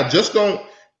 Like now, you just don't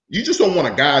want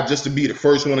a guy just to be the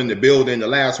first one in the building, the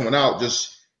last one out.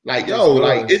 Just like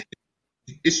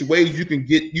it's ways you can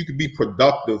be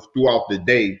productive throughout the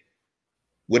day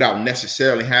without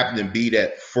necessarily having to be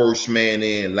that first man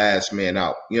in, last man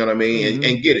out. You know what I mean? Mm-hmm.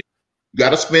 And get it. You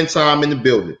got to spend time in the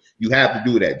building. You have to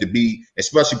do that to be,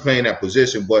 especially playing that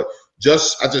position. But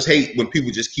I just hate when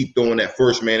people just keep throwing that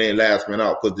first man in, last man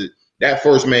out, because that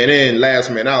first man in, last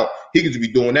man out, he could be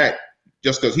doing that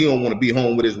just because he don't want to be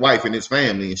home with his wife and his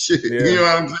family and shit. Yeah. You know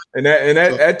what I'm saying? And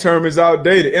that term is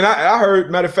outdated. And I heard,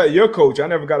 matter of fact, your coach, I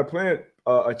never got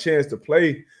a chance to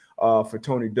play for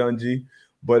Tony Dungy.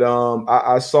 But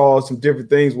I saw some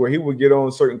different things where he would get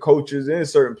on certain coaches and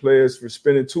certain players for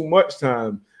spending too much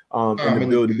time in the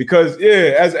building. Because,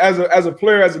 as a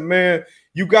player, as a man,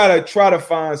 you got to try to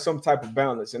find some type of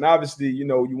balance. And obviously, you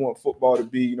want football to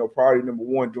be, priority number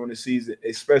one during the season,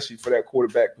 especially for that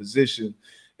quarterback position.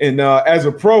 And as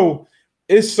a pro,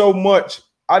 it's so much.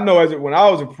 I know when I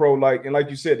was a pro, like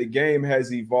you said, the game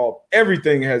has evolved.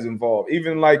 Everything has evolved,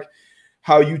 even like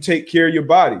how you take care of your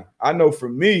body. I know for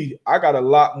me, I got a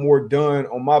lot more done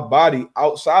on my body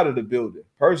outside of the building.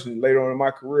 Personally, later on in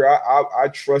my career, I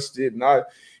trusted and I,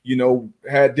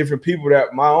 had different people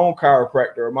that my own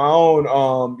chiropractor, my own,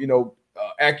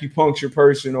 acupuncture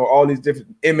person, or all these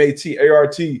different MAT,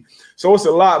 ART. So it's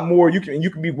a lot more. You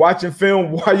can be watching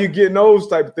film while you're getting those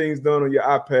type of things done on your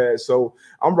iPad. So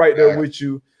I'm right there with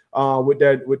you with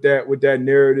that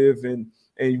narrative. And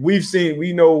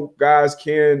we know guys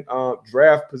can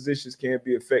draft positions can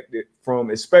be affected from,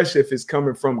 especially if it's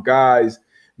coming from guys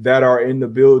that are in the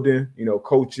building,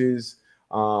 coaches,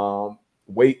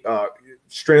 weight,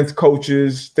 strength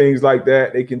coaches, things like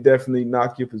that. They can definitely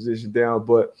knock your position down.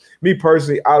 But me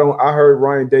personally, I heard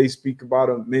Ryan Day speak about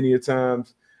him many a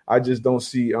times. I just don't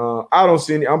see I don't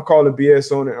see any. I'm calling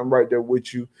BS on it. I'm right there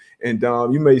with you. And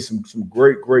you made some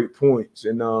great points.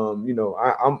 And I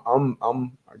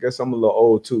guess I'm a little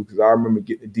old too, because I remember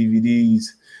getting the DVDs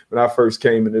when I first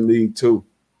came in the league too.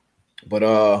 But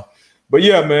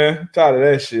yeah, man, tired of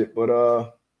that shit. But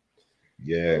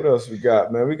yeah. What else we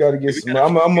got, man? We got to get some. I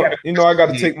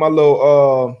got to take my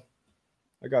little.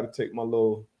 I got to take my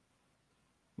little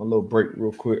break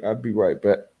real quick. I'll be right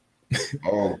back.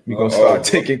 We're gonna start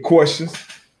taking questions.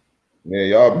 Man,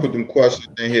 y'all put them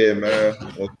questions in here, man.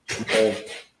 Boop,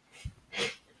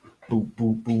 boop,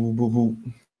 boop, boop, boop.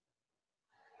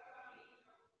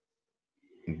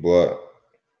 But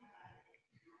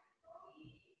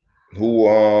who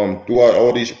throughout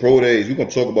all these pro days, we're gonna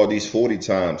talk about these 40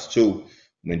 times too.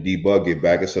 When D-Bug get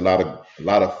back, it's a lot of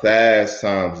fast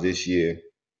times this year.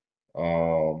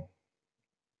 A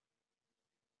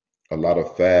lot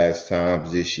of fast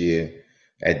times this year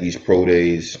at these pro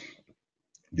days.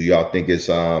 Do y'all think it's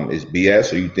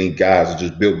BS, or you think guys are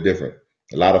just built different?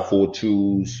 A lot of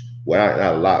 4.2s, well,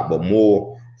 not a lot, but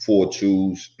more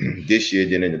 4.2s this year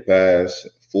than in the past.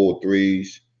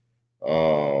 4.3s.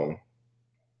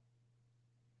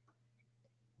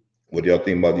 What do y'all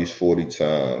think about these 40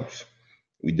 times?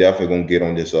 We definitely gonna get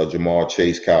on this Jamar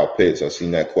Chase, Kyle Pitts. I seen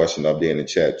that question up there in the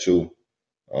chat too.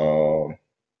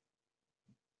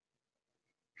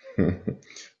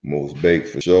 Most baked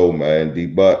for sure, man.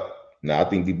 D-Buck. Now I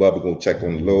think D-Buck is gonna check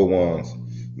on the little ones,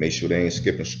 make sure they ain't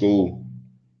skipping school.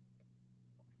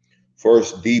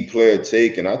 First D player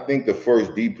taken. I think the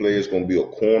first D player is gonna be a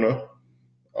corner.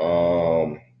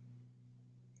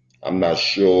 I'm not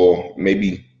sure.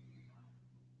 Maybe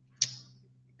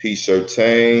P.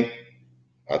 Surtain.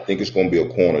 I think it's going to be a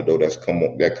corner though.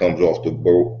 That comes off the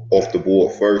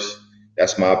board first.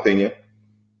 That's my opinion.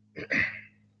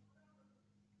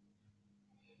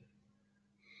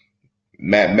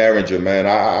 Matt Maringer, man,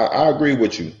 I agree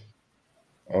with you.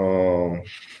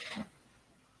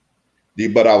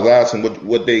 But I was asking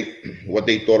what they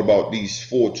thought about these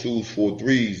 4.2s,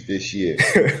 4.3s this year.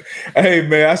 Hey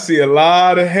man, I see a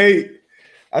lot of hate.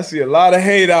 Out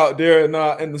there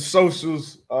in the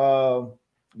socials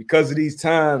because of these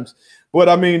times. But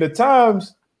I mean, the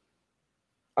times,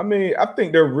 I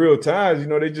think they're real times.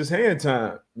 They're just hand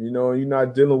time. You're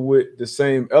not dealing with the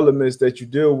same elements that you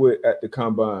deal with at the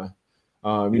combine.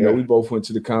 We both went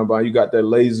to the combine. You got that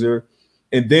laser.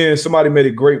 And then somebody made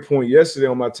a great point yesterday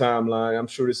on my timeline. I'm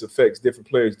sure this affects different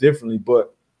players differently,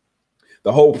 but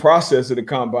the whole process of the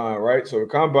combine, right? So the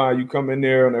combine, you come in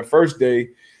there on that first day,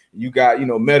 you got,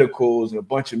 medicals and a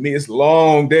bunch of meetings,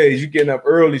 long days. You're getting up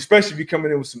early, especially if you're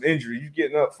coming in with some injury. You're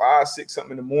getting up 5, 6,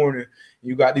 something in the morning.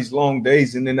 You got these long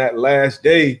days. And then that last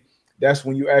day, that's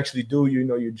when you actually do,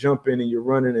 you're jumping and you're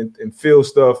running and feel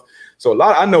stuff. So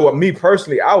I know what me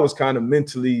personally, I was kind of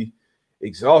mentally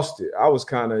exhausted. I was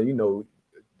kind of,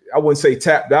 I wouldn't say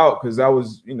tapped out because I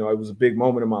was, it was a big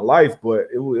moment in my life, but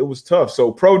it was tough.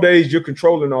 So pro days, you're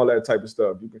controlling all that type of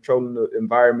stuff. You're controlling the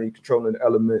environment, you're controlling the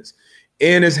elements.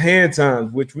 and his hand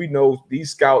times, which we know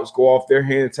these scouts go off their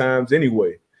hand times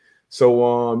anyway.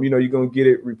 So you're gonna get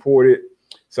it reported.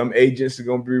 Some agents are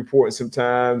gonna be reporting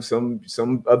sometimes,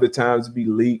 some other times be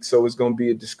leaked. So it's gonna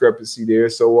be a discrepancy there.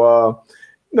 So I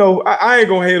ain't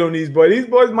gonna hate on these boys. These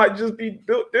boys might just be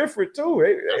built different too.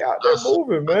 They out there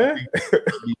moving, man.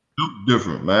 Built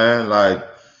different, man. Like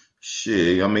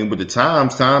shit. I mean, but the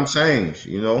times change,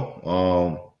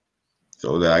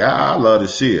 So that I love to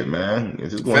see it, man.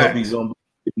 If it's gonna help these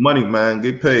get money, man,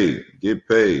 get paid.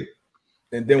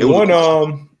 And then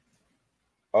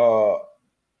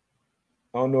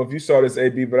I don't know if you saw this,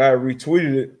 AB, but I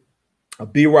retweeted it. A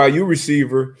BYU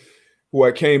receiver who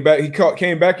came back. He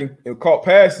came back and caught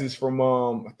passes from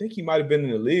I think he might have been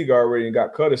in the league already and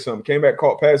got cut or something. Came back,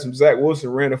 caught passes from Zach Wilson,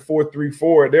 ran a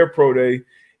 4.34 at their pro day,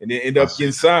 and then ended up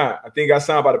getting signed. I think got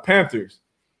signed by the Panthers.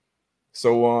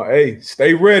 So hey,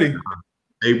 stay ready.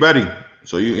 Stay ready.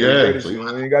 So you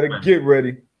got to get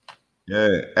ready.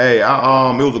 Yeah. Hey, it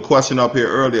was a question up here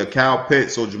earlier. Kyle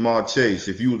Pitts or Ja'Marr Chase?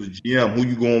 If you was a GM, who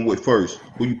you going with first?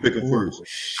 Who you picking first?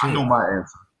 Shit. I know my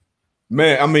answer.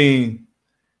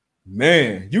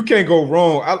 Man, you can't go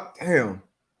wrong. It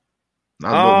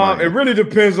really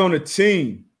depends on the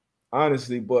team,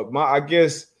 honestly. But I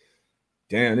guess,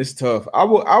 it's tough. I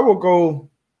will go.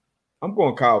 I'm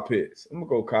going Kyle Pitts. I'm gonna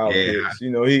go Kyle Pitts.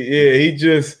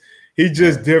 He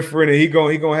just different, and he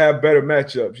gonna have better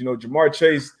matchups. Ja'Marr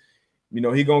Chase.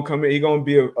 He gonna come in. He gonna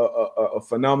be a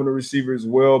phenomenal receiver as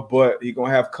well, but he gonna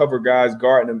have cover guys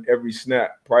guarding him every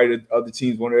snap. Probably the other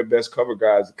teams one of their best cover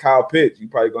guys. Kyle Pitts, you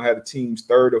probably gonna have the team's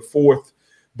third or fourth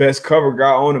best cover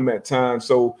guy on him at times.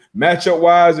 So matchup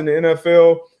wise in the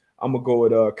NFL, I'm gonna go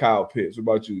with Kyle Pitts. What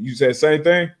about you? You said same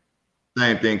thing.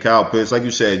 Same thing, Kyle Pitts. Like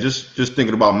you said, just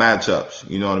thinking about matchups.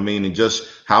 You know what I mean, and just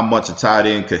how much a tight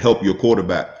end could help your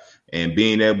quarterback. And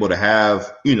being able to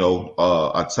have,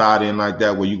 a tight end like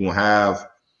that where you're going to have,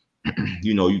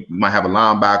 you might have a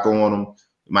linebacker on him,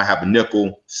 you might have a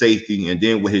nickel, safety, and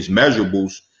then with his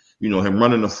measurables, him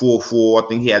running the 4.4, I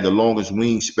think he had the longest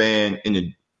wingspan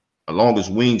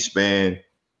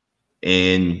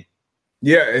in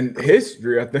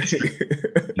history, I think. You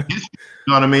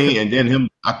know what I mean? And then him,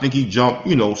 I think he jumped,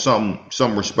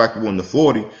 something respectable in the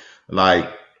 40,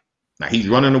 like. Now he's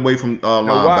running away from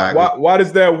linebacker. Why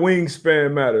does that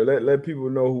wingspan matter? Let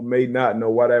people know who may not know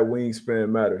why that wingspan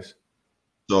matters.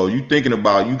 So you thinking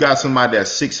about you got somebody that's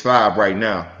 6'5" right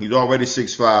now. He's already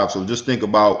 6'5". So just think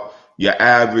about your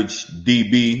average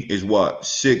DB is what about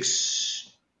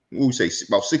 6'1",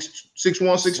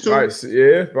 6'2"? Right,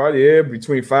 probably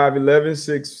between 5'11",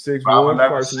 6'1",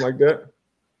 probably something like that.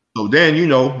 So then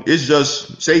it's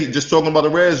just talking about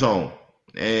the red zone,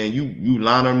 and you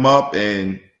line them up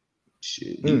and.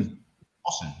 Shit,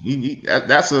 awesome.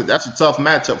 That's a tough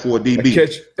matchup for a DB.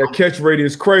 That catch rate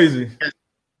is crazy.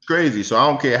 It's crazy. So I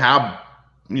don't care how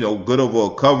good of a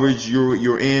coverage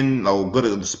you're in or good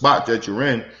of the spot that you're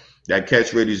in. That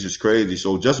catch rate is just crazy.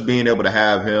 So just being able to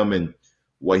have him and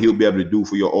what he'll be able to do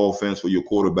for your offense, for your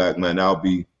quarterback, man, that'll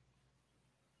be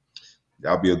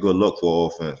a good look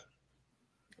for offense.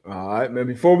 All right, man.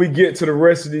 Before we get to the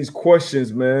rest of these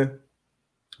questions, man.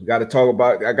 We got to talk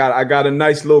about. I got a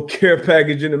nice little care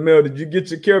package in the mail. Did you get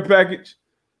your care package?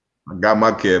 I got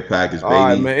my care package, baby. All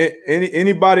right, man.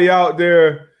 Anybody out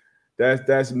there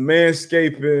that's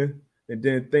manscaping and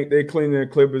then think they clean their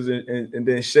clippers and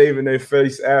then shaving their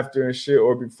face after and shit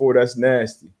or before, that's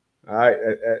nasty. All right,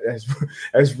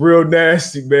 that's real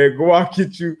nasty, man. Go out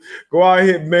and hit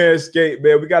Manscaped,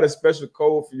 man. We got a special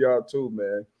code for y'all too,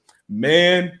 man.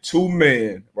 Man to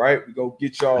man, right? We gonna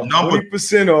get y'all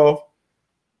 20% off.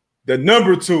 The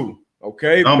number 2,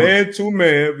 okay? Man to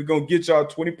man. We're going to get y'all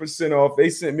 20% off. They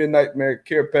sent me a nightmare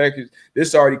care package.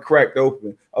 This already cracked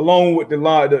open. Along with the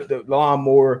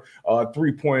Lawnmower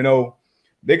 3.0.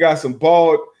 They got some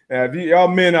bald. Now, if y'all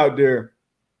men out there,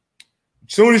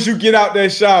 as soon as you get out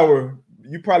that shower,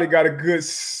 you probably got a good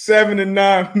 7 to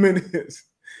 9 minutes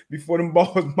before them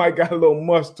balls might got a little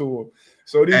musk to them.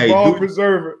 So these ball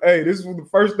preserver, this was the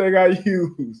first thing I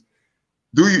used.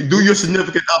 Do your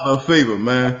significant other a favor,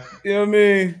 man. You know what I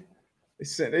mean?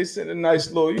 They sent a nice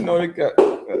little, they got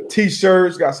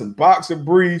t-shirts, got some boxer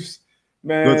briefs,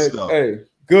 man. Good stuff. Hey,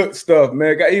 good stuff,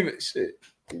 man. Got even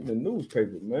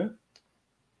newspaper, man.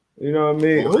 You know what I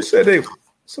mean? Who said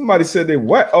somebody said they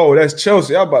wax? Oh, that's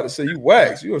Chelsea. I was about to say you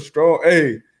wax. You a strong.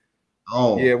 Hey.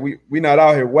 Oh. Yeah, we not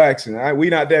out here waxing. All right? We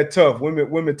not that tough.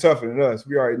 Women tougher than us.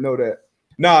 We already know that.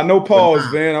 Nah, no pause,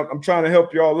 man. I'm trying to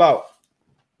help y'all out.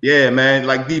 Yeah, man.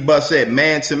 Like D-Bus said,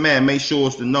 man to man, make sure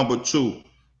it's the number 2.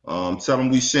 Tell them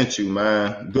we sent you,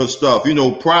 man. Good stuff.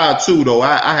 Prior to though,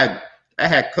 I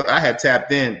had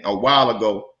tapped in a while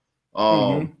ago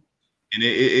And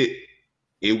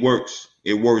it works.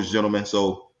 It works, gentlemen.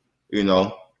 So,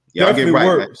 y'all definitely get right,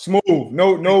 work. man. Smooth.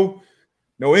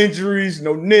 No injuries,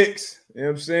 no nicks. You know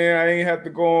what I'm saying? I ain't have to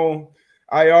go on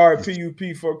IR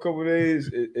PUP for a couple of days.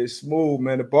 It's smooth,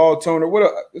 man. The ball toner. What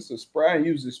up? It's a spray. I ain't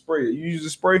use the spray. You use the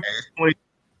spray?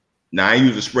 Nah, I ain't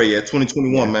use a spray yet.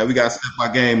 2021, man. We gotta step our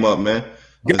game up, man.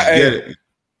 Let's get it.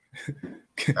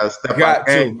 Gotta step our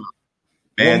game up.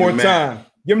 One more time.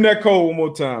 Give him that code one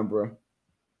more time, bro.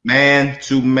 Man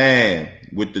to man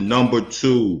with the number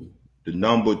 2. The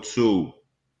number 2.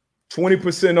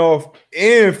 20% off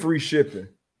and free shipping.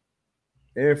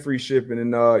 And free shipping.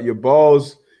 And your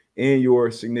balls and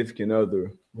your significant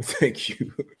other. Well, thank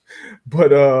you.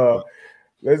 But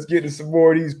let's get to some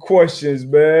more of these questions,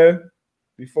 man,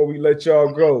 before we let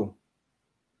y'all go.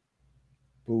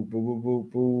 Boo, boo, boo, boo,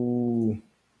 boo.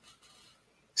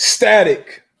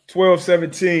 Static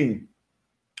 12-17.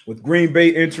 With Green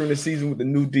Bay entering the season with the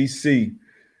new DC,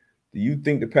 do you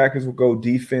think the Packers will go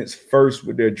defense first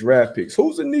with their draft picks?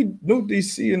 Who's the new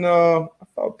DC? And I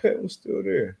thought Pet was still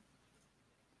there.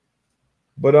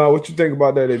 But what you think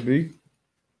about that, AB?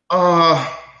 Nah,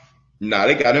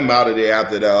 they got him out of there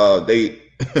after that.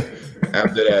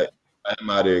 After that, got him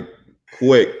out of there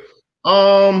quick.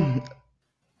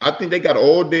 I think they got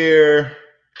all their.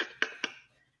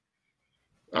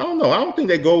 I don't know. I don't think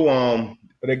they go.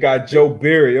 But they got Joe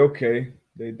Barry. Okay,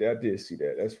 I did see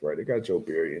that. That's right. They got Joe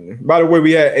Barry in there. By the way,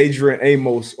 we had Adrian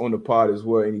Amos on the pod as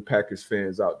well. Any Packers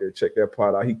fans out there, check that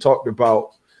pod out. He talked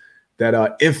about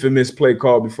that infamous play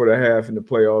call before the half in the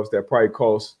playoffs that probably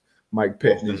cost Mike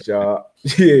Pettine his job.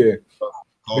 Yeah.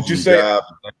 What you say?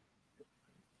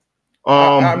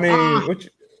 I mean,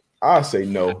 I say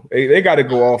no. They got to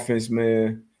go offense,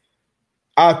 man.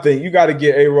 I think you got to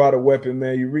get A-Rod a weapon,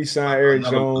 man. You re-sign Aaron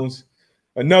Jones.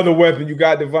 Another weapon. You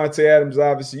got Devontae Adams,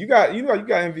 obviously. You got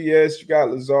MVS, you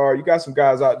got Lazard, you got some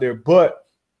guys out there, but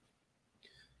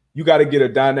you got to get a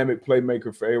dynamic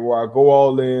playmaker for A-Rod. Go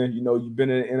all in. You've been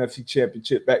in the NFC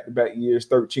Championship back-to-back years,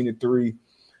 13-3.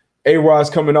 A-Rod's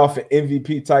coming off an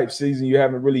MVP type season. You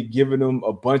haven't really given him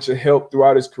a bunch of help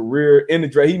throughout his career in the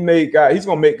draft. He's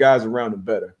gonna make guys around him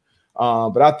better.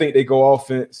 But I think they go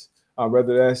offense,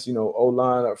 whether that's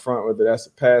O-line up front, whether that's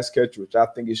a pass catcher, which I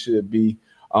think it should be.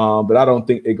 But I don't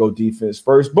think they go defense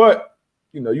first. But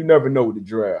you never know with the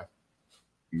draft.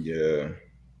 Yeah.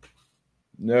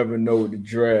 Never know with the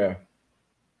draft.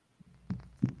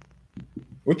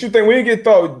 What you think? We didn't get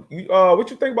thought.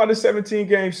 What you think about the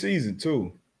 17-game season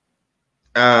too?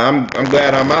 I'm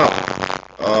glad I'm out.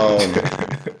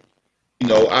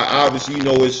 I obviously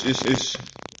it's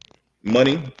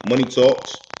money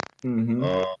talks. Mm-hmm.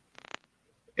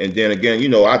 And then again,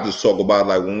 I just talk about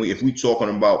like if we talking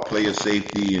about player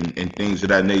safety and things of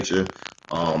that nature.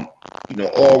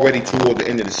 Already toward the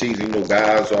end of the season,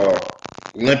 guys are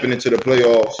limping into the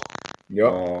playoffs.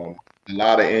 Yep. A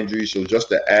lot of injuries, so just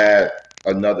to add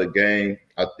another game,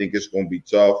 I think it's going to be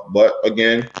tough. But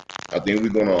again, I think we're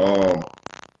going to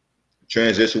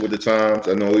transition with the times.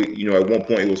 I know, at one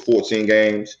point it was 14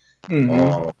 games.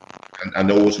 Mm-hmm. I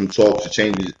know there was some talks to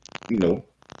change it,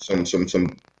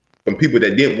 some people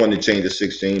that didn't want to change to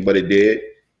 16, but it did,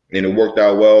 and it worked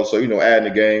out well. So, adding the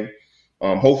game.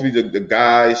 Hopefully the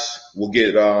guys will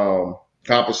get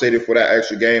compensated for that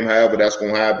extra game, however that's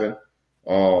going to happen.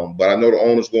 But I know the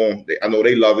owners I know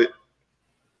they love it.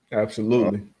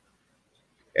 Absolutely.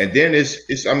 And then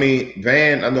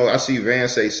Van, I see Van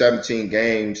say 17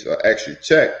 games extra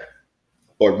check,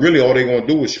 but really all they're going to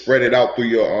do is spread it out through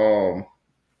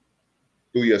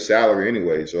your salary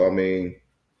anyway. So,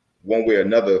 one way or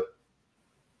another,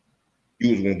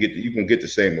 you can get the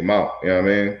same amount. You know what I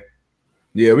mean?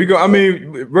 Yeah, we go.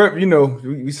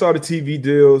 We saw the TV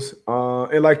deals,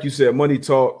 and like you said, money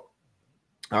talk,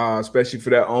 especially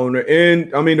for that owner.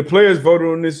 And the players voted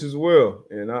on this as well.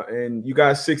 And you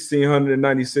got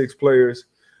 1,696 players,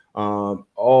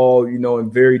 all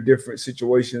in very different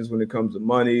situations when it comes to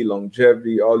money,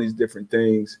 longevity, all these different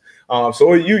things.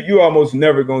 So you almost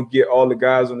never gonna get all the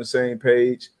guys on the same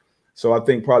page. So I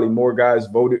think probably more guys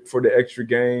voted for the extra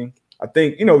game. I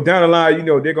think, down the line,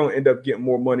 they're going to end up getting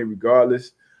more money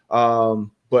regardless. But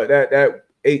that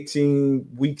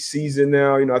 18-week season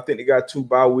now, I think they got 2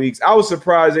 bye weeks. I was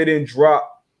surprised they didn't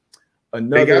drop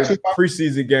another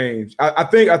preseason games. I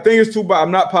think it's 2 bye.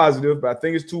 I'm not positive, but I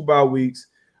think it's 2 bye weeks.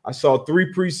 I saw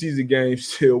 3 preseason games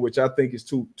still, which I think is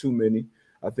too many.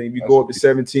 I think if you go up to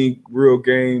 17 real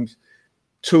games,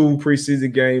 2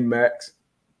 preseason game max.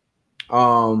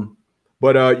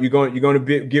 But you're going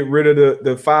to get rid of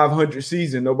the 500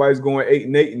 season. Nobody's going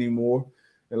 8-8 anymore.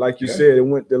 And like you said, it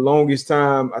went the longest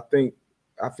time. I think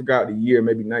I forgot the year,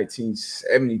 maybe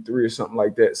 1973 or something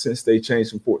like that, since they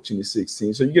changed from 14 to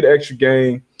 16. So you get an extra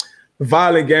game, a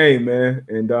violent game, man.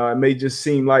 And it may just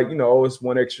seem like, oh, it's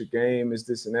one extra game, it's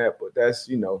this and that, but that's,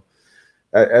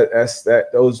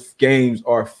 those games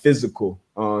are physical,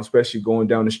 especially going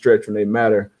down the stretch when they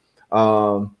matter.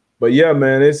 But yeah,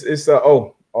 man, it's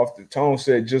off the Tone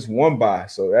said just one bye,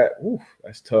 so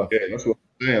that's tough. Yeah, that's what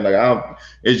I'm saying. Like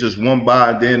it's just one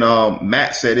bye. Then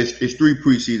Matt said it's 3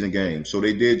 preseason games, so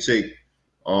they did take.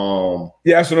 Yeah,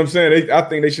 that's what I'm saying. I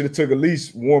think they should have took at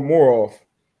least one more off.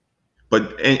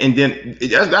 But and then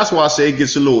that's why I say it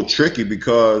gets a little tricky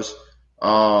because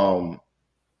so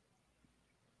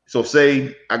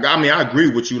say I agree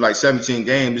with you. Like 17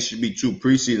 games, this should be 2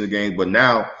 preseason games, but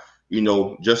now.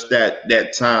 Just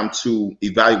that time to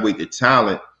evaluate the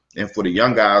talent, and for the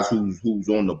young guys who's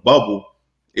on the bubble,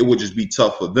 it would just be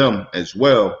tough for them as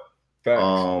well.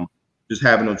 Just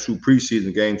having them 2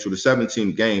 preseason games, so the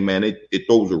 17th game, man, it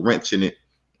throws a wrench in it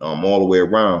all the way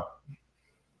around.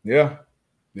 Yeah,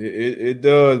 it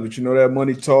does. But that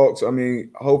money talks. I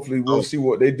mean, hopefully we'll see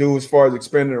what they do as far as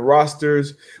expanding the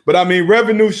rosters. But I mean,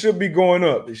 revenue should be going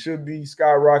up. It should be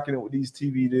skyrocketing with these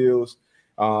TV deals.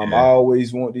 I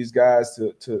always want these guys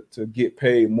to get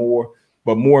paid more,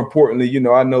 but more importantly,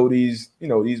 I know these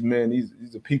men,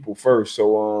 these are people first.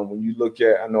 So when you look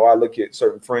at, I look at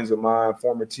certain friends of mine,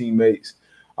 former teammates,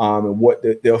 and what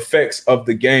the effects of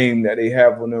the game that they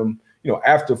have on them,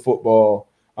 after football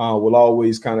will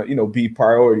always kind of, be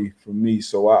priority for me.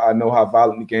 So I know how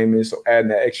violent the game is. So adding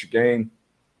that extra game,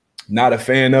 not a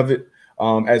fan of it.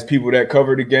 As people that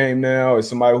cover the game now, as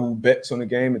somebody who bets on the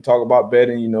game and talk about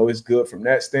betting, it's good from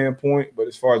that standpoint. But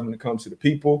as far as when it comes to the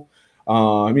people,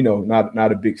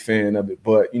 not a big fan of it.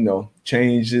 But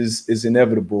change is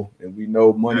inevitable, and we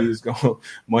know money is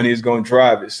going to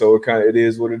drive it. So it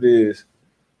is what it is.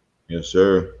 Yes,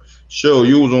 sir. Sure,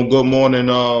 you was on Good Morning.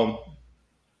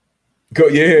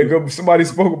 Good. Somebody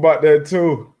spoke about that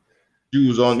too. You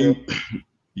was on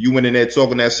You went in there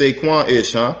talking that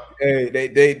Saquon-ish, huh? Hey,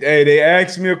 they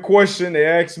asked me a question. They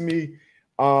asked me,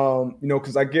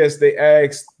 because I guess they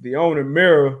asked the owner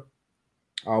Mirror,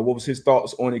 what was his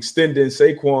thoughts on extending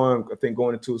Saquon, I think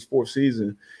going into his 4th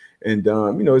season. And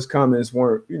his comments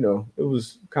weren't, it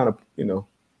was kind of,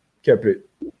 kept it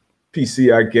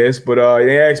PC, I guess. But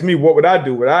they asked me, what would I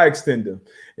do? Would I extend him?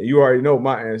 And you already know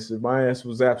my answer. My answer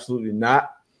was absolutely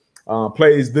not.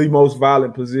 Plays the most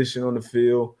violent position on the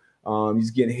field.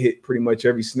 He's getting hit pretty much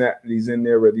every snap that he's in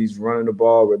there, whether he's running the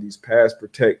ball, whether he's pass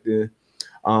protecting.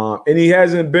 And he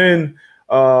hasn't been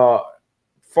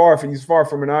he's far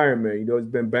from an Iron Man. He's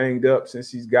been banged up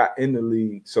since he's got in the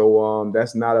league. So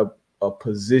that's not a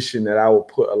position that I will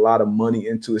put a lot of money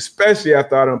into, especially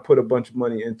after I done put a bunch of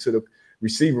money into the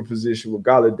receiver position with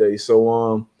Golladay.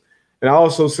 So and I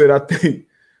also said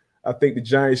I think the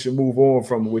Giants should move on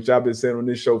from it, which I've been saying on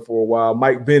this show for a while.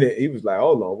 Mike Bennett, he was like,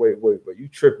 hold on, wait, but you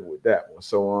tripping with that one.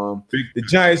 So the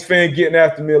Giants fan getting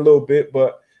after me a little bit,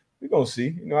 but we're going to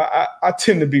see. I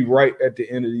tend to be right at the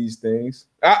end of these things.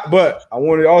 But I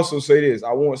want to also say this.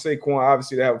 I want Saquon,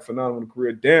 obviously, to have a phenomenal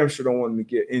career. Damn sure don't want him to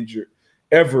get injured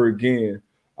ever again.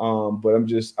 But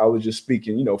I was just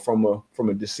speaking, from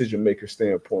a decision-maker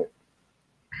standpoint.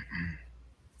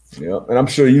 Yeah, and I'm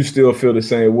sure you still feel the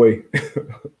same way.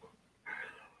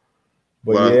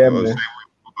 But man.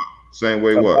 Same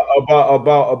way what?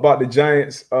 About the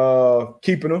Giants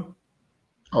keeping him?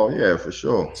 Oh yeah, for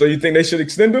sure. So you think they should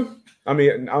extend him? I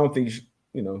mean, I don't think you should,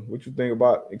 what you think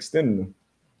about extending him?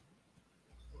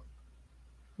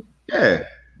 Yeah,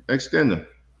 extend him.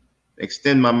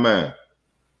 Extend my man.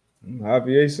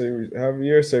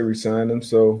 Javier say resign him,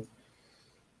 so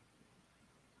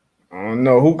I don't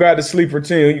know. Who got the sleeper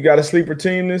team? You got a sleeper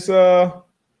team this year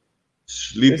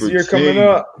team coming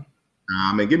up?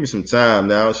 Nah, man, give me some time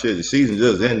now. Shit, the season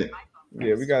just ended.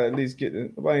 Yeah, we gotta at least get.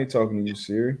 Nobody ain't talking to you,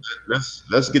 Siri.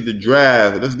 Let's get the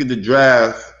draft. Let's get the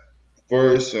draft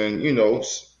first, and I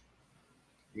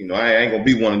ain't gonna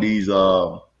be one of these.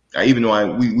 Even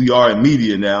though we are in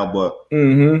media now, but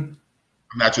I'm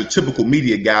not your typical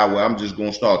media guy where I'm just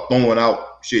gonna start throwing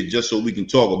out shit just so we can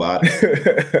talk about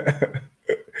it.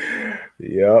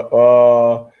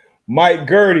 Yeah. Mike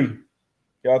Gurdy.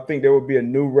 Y'all think there would be a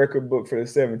new record book for the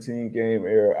 17-game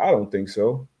era? I don't think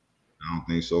so. I don't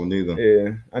think so neither.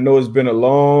 Yeah, I know it's been a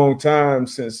long time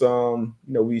since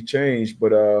we changed,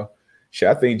 but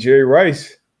I think Jerry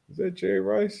Rice. Is that Jerry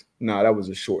Rice? No, that was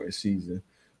a shortened season.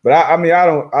 But I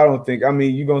don't think. I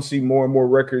mean, you're gonna see more and more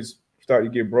records start to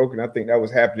get broken. I think that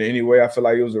was happening anyway. I feel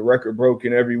like it was a record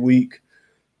broken every week.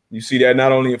 You see that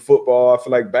not only in football, I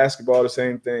feel like basketball, the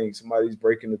same thing. Somebody's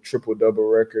breaking the triple-double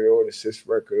record or the assist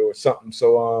record or something.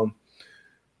 So,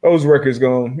 those records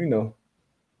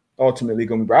ultimately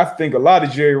gonna be. I think a lot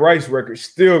of Jerry Rice records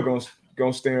still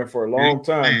gonna stand for a long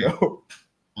time though.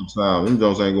 Long time. Them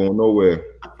Jones ain't going nowhere.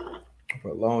 For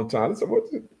a long time.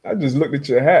 I just looked at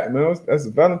your hat, man. That's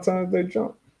a Valentine's Day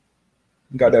jump.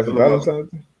 You got that for Valentine's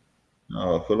Day?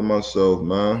 Feeling myself,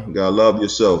 man. You gotta love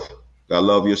yourself. Gotta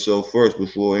love yourself first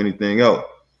before anything else.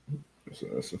 So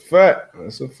that's a fact.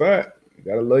 That's a fact. You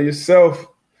gotta love yourself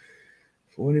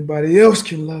before anybody else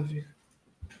can love you.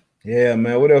 Yeah,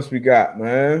 man. What else we got,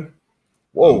 man?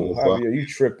 Whoa, Javier, you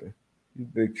tripping. You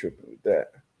big tripping with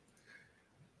that.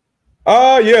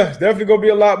 Yeah, definitely gonna be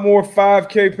a lot more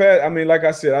 5K pass. I mean, like I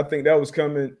said, I think that was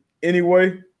coming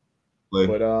anyway.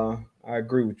 But I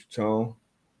agree with you, Tone.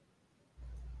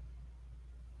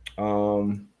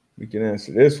 We can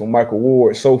answer this one. Michael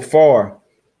Ward. So far,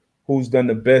 who's done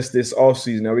the best this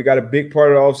offseason? Now we got a big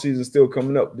part of the offseason still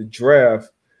coming up, the draft.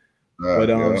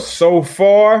 So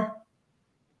far,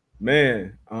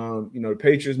 man, the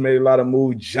Patriots made a lot of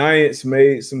moves. Giants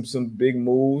made some big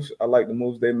moves. I like the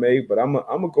moves they made, but I'm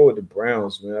gonna go with the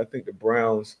Browns, man. I think the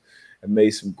Browns have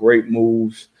made some great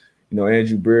moves.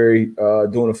 Andrew Berry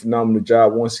doing a phenomenal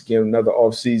job once again, another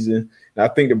offseason. And I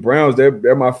think the Browns,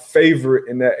 they're my favorite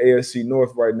in that AFC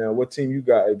North right now. What team you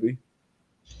got, AB?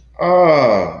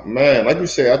 Man, like you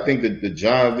say, I think that the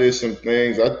Giants did some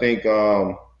things. I think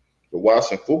the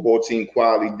Washington football team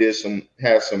quality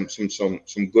had some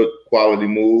good quality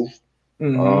moves.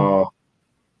 Mm-hmm.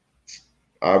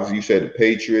 Obviously, you said the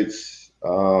Patriots.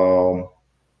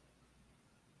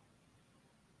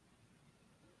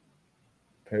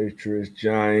 Patriots,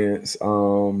 Giants.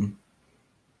 Who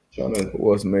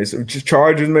else made some?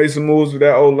 Chargers made some moves with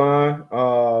that O-line.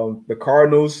 The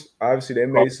Cardinals, obviously, they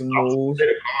made some moves.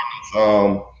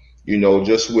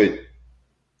 Just with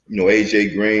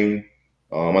AJ Green.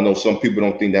 I know some people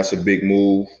don't think that's a big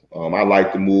move. I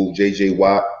like the move. JJ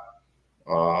Watt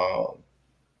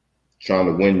trying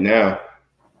to win now.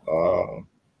 I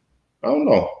don't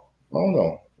know.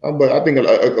 But I think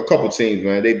a couple teams,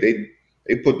 man, they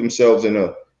put themselves in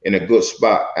a good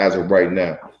spot as of right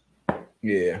now.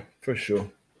 Yeah, for sure.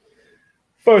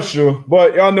 But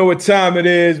y'all know what time it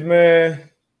is, man.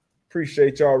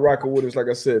 Appreciate y'all rocking with us. Like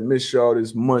I said, miss y'all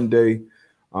this Monday.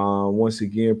 Once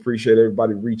again, appreciate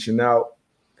everybody reaching out.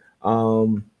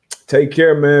 Take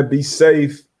care, man. Be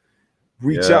safe.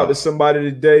 Reach out to somebody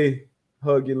today.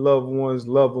 Hug your loved ones.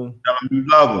 Love them. Tell them you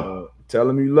love them. Tell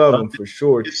them you love them for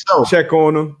sure. Check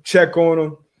on them.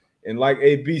 And like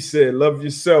AB said, love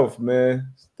yourself, man.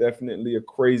 It's definitely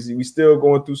we still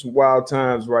going through some wild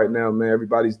times right now, man.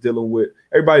 Everybody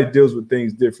deals with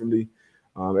things differently.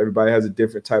 Everybody has a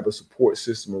different type of support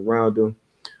system around them.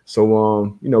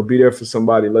 So, be there for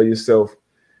somebody. Love yourself.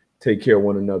 Take care of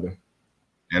one another.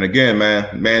 And again,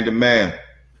 man to man.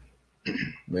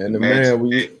 Man to man.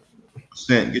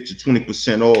 Get your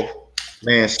 20% off.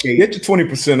 Manscaped. Get your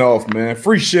 20% off, man.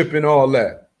 Free shipping, all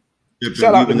that.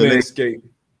 Shout out to Manscaped.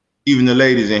 Even the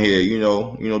ladies in here,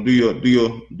 do your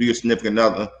significant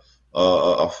other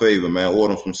a favor, man.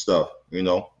 Order them some stuff,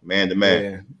 man to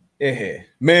man. Yeah.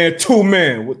 Man to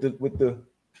man with the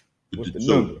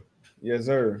number. Yes,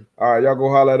 sir. All right, y'all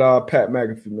go holler at Pat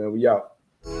McAfee, man. We out.